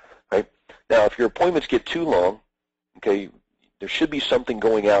 Right? Now, if your appointments get too long, okay, there should be something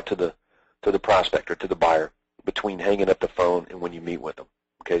going out to the prospect or to the buyer between hanging up the phone and when you meet with them.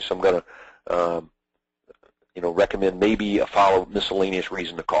 Okay, so I'm going to recommend maybe a follow miscellaneous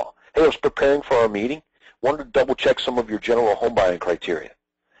reason to call. Hey, I was preparing for our meeting. Wanted to double check some of your general home buying criteria,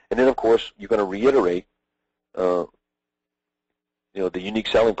 and then of course you're going to reiterate, the unique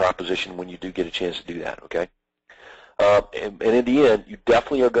selling proposition when you do get a chance to do that. Okay. And in the end, you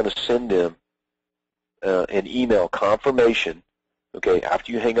definitely are going to send them an email confirmation, okay,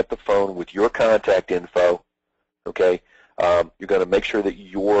 after you hang up the phone with your contact info, okay. You're going to make sure that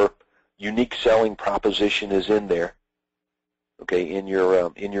unique selling proposition is in there, okay, in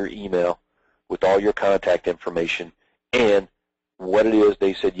your email with all your contact information and what it is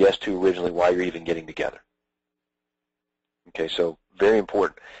they said yes to originally, why you're even getting together. Okay, so very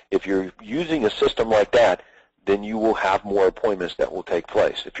important. If you're using a system like that, then you will have more appointments that will take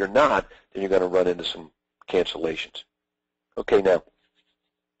place. If you're not, then you're going to run into some cancellations. Okay, now,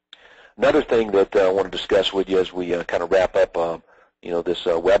 another thing that I want to discuss with you as we kind of wrap up this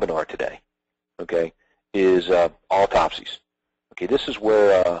webinar today, okay, is autopsies. Okay, this is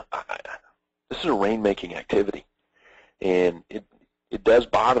where this is a rainmaking activity, and it does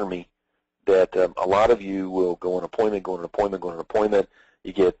bother me that a lot of you will go on appointment, go on an appointment, go on an appointment.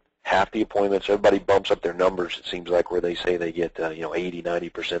 You get half the appointments. Everybody bumps up their numbers, it seems like, where they say they get 80,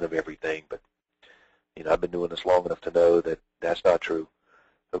 90% of everything. But I've been doing this long enough to know that that's not true.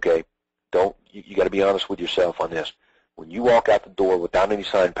 Okay, you got to be honest with yourself on this. When you walk out the door without any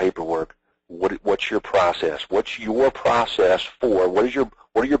signed paperwork, what's your process? What's your process for? What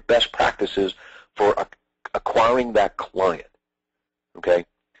are your best practices for acquiring that client? Okay,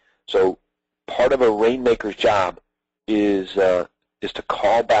 so part of a rainmaker's job is to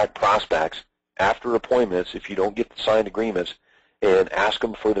call back prospects after appointments if you don't get the signed agreements and ask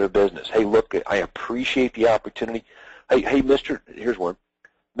them for their business. Hey, look, I appreciate the opportunity. Hey, here's one.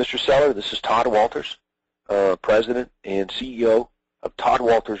 Mr. Seller, this is Todd Walters, President and CEO of Todd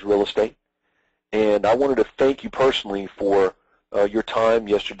Walters Real Estate, and I wanted to thank you personally for your time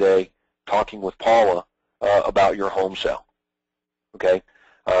yesterday talking with Paula about your home sale. Okay?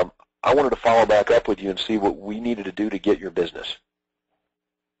 I wanted to follow back up with you and see what we needed to do to get your business.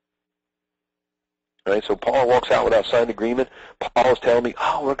 All right, so Paula walks out without signed agreement. Paula's telling me,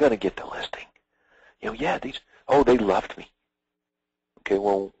 oh, we're going to get the listing. Yeah, they loved me. Okay,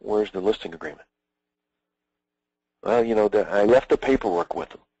 well, where's the listing agreement? Well, I left the paperwork with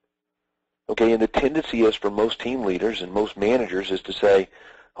them. Okay, and the tendency is for most team leaders and most managers is to say,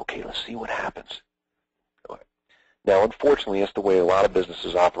 okay, let's see what happens. Now, unfortunately, that's the way a lot of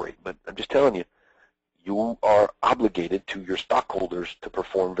businesses operate, but I'm just telling you, you are obligated to your stockholders to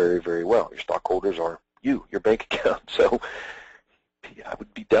perform very, very well. Your stockholders are you, your bank account. So I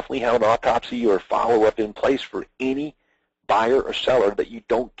would definitely have an autopsy or follow-up in place for any buyer or seller that you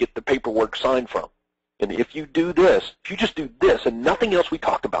don't get the paperwork signed from. And if you do this, if you just do this and nothing else we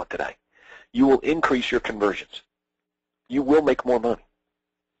talked about today, you will increase your conversions. You will make more money.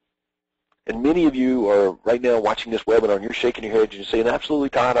 And many of you are right now watching this webinar and you're shaking your head and you're saying, absolutely,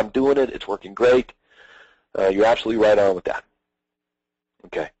 Todd, I'm doing it. It's working great. You're absolutely right on with that.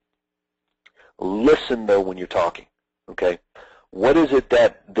 Okay. Listen, though, when you're talking. Okay. What is it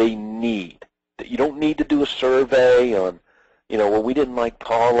that they need? That you don't need to do a survey on, well, we didn't like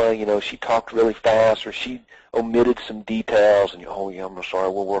Paula, she talked really fast or she omitted some details and, oh, yeah, I'm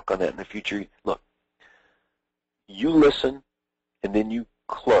sorry, we'll work on that in the future. Look, you listen and then you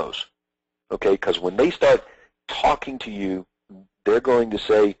close. Okay, because when they start talking to you, they're going to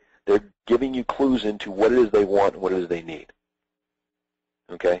say, they're giving you clues into what it is they want and what it is they need.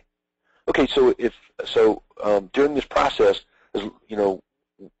 Okay? Okay, so during this process, now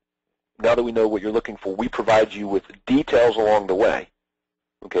that we know what you're looking for, we provide you with details along the way.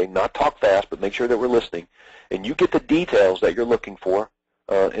 Okay, not talk fast, but make sure that we're listening. And you get the details that you're looking for.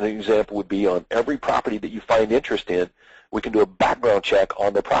 An example would be on every property that you find interest in, we can do a background check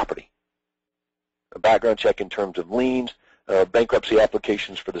on the property. A background check in terms of liens, bankruptcy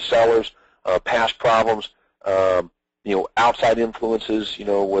applications for the sellers, past problems, outside influences,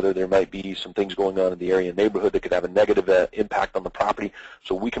 whether there might be some things going on in the area and neighborhood that could have a negative impact on the property.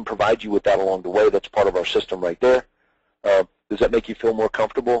 So we can provide you with that along the way. That's part of our system right there. Does that make you feel more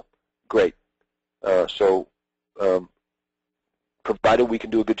comfortable? Great. Provided we can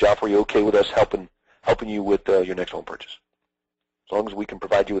do a good job for you, okay with us helping you with your next home purchase? As long as we can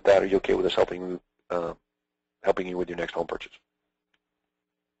provide you with that, are you okay with us helping you with your next home purchase?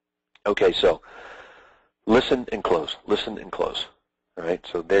 Okay, so listen and close. Listen and close. All right,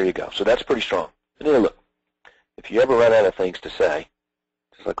 so there you go. So that's pretty strong. And then look, if you ever run out of things to say,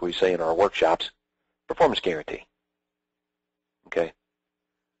 just like we say in our workshops, performance guarantee. Okay?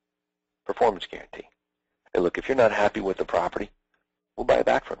 Performance guarantee. Hey, look, if you're not happy with the property, we'll buy it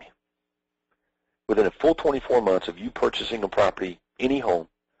back from you. Within a full 24 months of you purchasing a property, any home,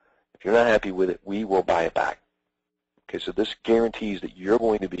 if you're not happy with it, we will buy it back. Okay, so this guarantees that you're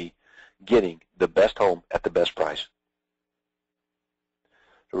going to be getting the best home at the best price.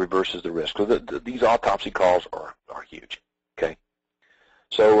 It reverses the risk. So these autopsy calls are huge. Okay,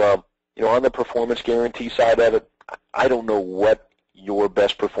 so on the performance guarantee side of it, I don't know what your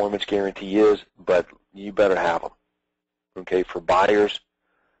best performance guarantee is, but you better have them. Okay, for buyers,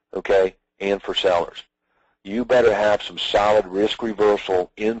 okay, and for sellers. You better have some solid risk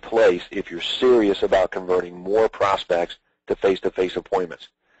reversal in place if you're serious about converting more prospects to face-to-face appointments.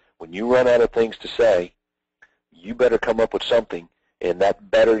 When you run out of things to say, you better come up with something, and that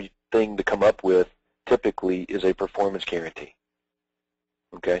better thing to come up with typically is a performance guarantee.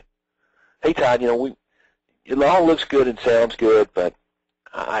 Okay? Hey, Todd, it all looks good and sounds good, but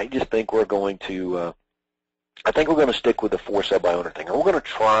I just think we're going to stick with the for sale by owner thing. And we're going to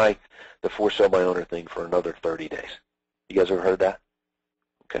try the for sale by owner thing for another 30 days. You guys ever heard that?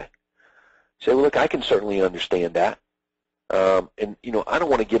 Okay. Say, well, look, I can certainly understand that. And I don't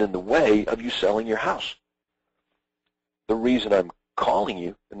want to get in the way of you selling your house. The reason I'm calling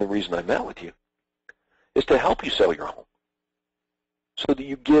you and the reason I met with you is to help you sell your home so that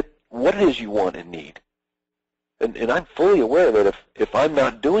you get what it is you want and need. And I'm fully aware that if I'm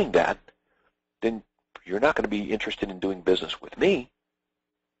not doing that, then you're not going to be interested in doing business with me.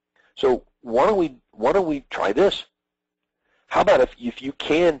 So why don't we try this? How about if you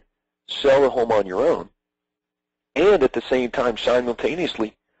can sell a home on your own, and at the same time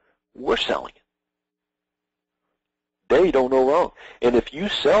simultaneously we're selling it? There you don't know wrong. And if you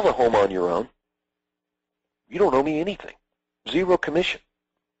sell the home on your own, you don't owe me anything. Zero commission.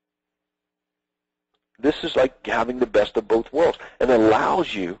 This is like having the best of both worlds and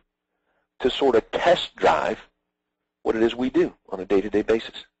allows you to sort of test drive what it is we do on a day-to-day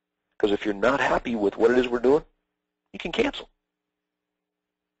basis. Because if you're not happy with what it is we're doing, you can cancel.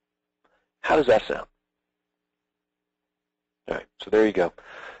 How does that sound? All right, so there you go.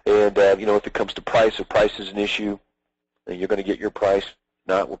 And, if it comes to price, if price is an issue, then you're going to get your price.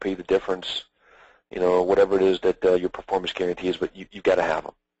 Not, we'll pay the difference, whatever it is that your performance guarantee is, but you've got to have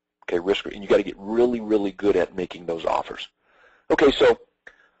them. Okay, risk, and you got to get really, really good at making those offers. Okay, so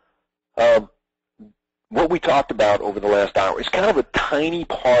what we talked about over the last hour is kind of a tiny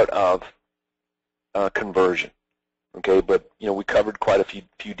part of conversion. Okay, but we covered quite a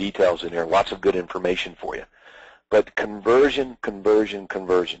few details in there, lots of good information for you. But conversion.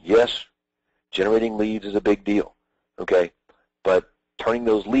 Yes, generating leads is a big deal. Okay, but turning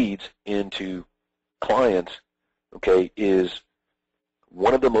those leads into clients, okay, is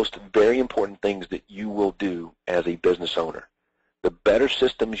one of the most very important things that you will do as a business owner. The better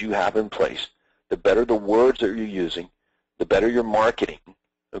systems you have in place, the better the words that you're using, the better your marketing,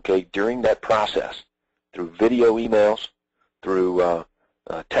 okay, during that process, through video emails, through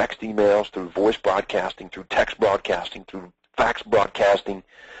text emails, through voice broadcasting, through text broadcasting, through fax broadcasting,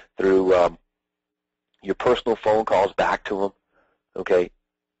 through your personal phone calls back to them, okay,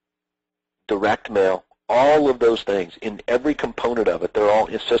 direct mail, all of those things, in every component of it, they're all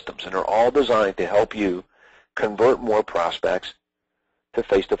in systems, and they're all designed to help you convert more prospects to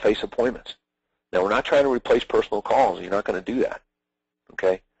face-to-face appointments. Now, we're not trying to replace personal calls. You're not going to do that,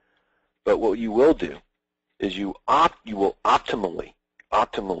 okay? But what you will do is you will optimally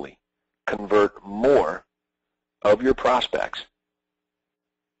convert more of your prospects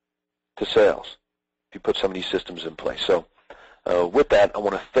to sales if you put some of these systems in place. So with that, I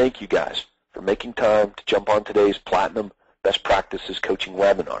want to thank you guys for making time to jump on today's Platinum Best Practices Coaching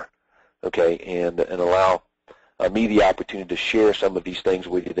webinar, okay, and allow me the opportunity to share some of these things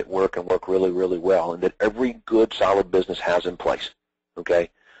with you that work and work really, really well, and that every good, solid business has in place, okay?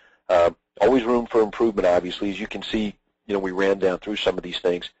 Always room for improvement, obviously. As you can see, we ran down through some of these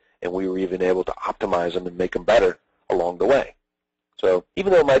things, and we were even able to optimize them and make them better along the way. So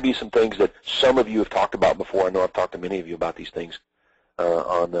even though it might be some things that some of you have talked about before, I know I've talked to many of you about these things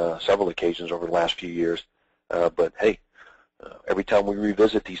on several occasions over the last few years, but hey, every time we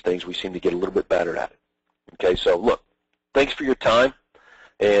revisit these things, we seem to get a little bit better at it. Okay, so look, thanks for your time,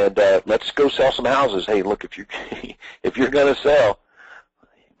 and let's go sell some houses. Hey, look, if you're going to sell,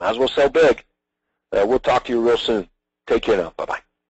 you might as well sell big. We'll talk to you real soon. Take care now. Bye-bye.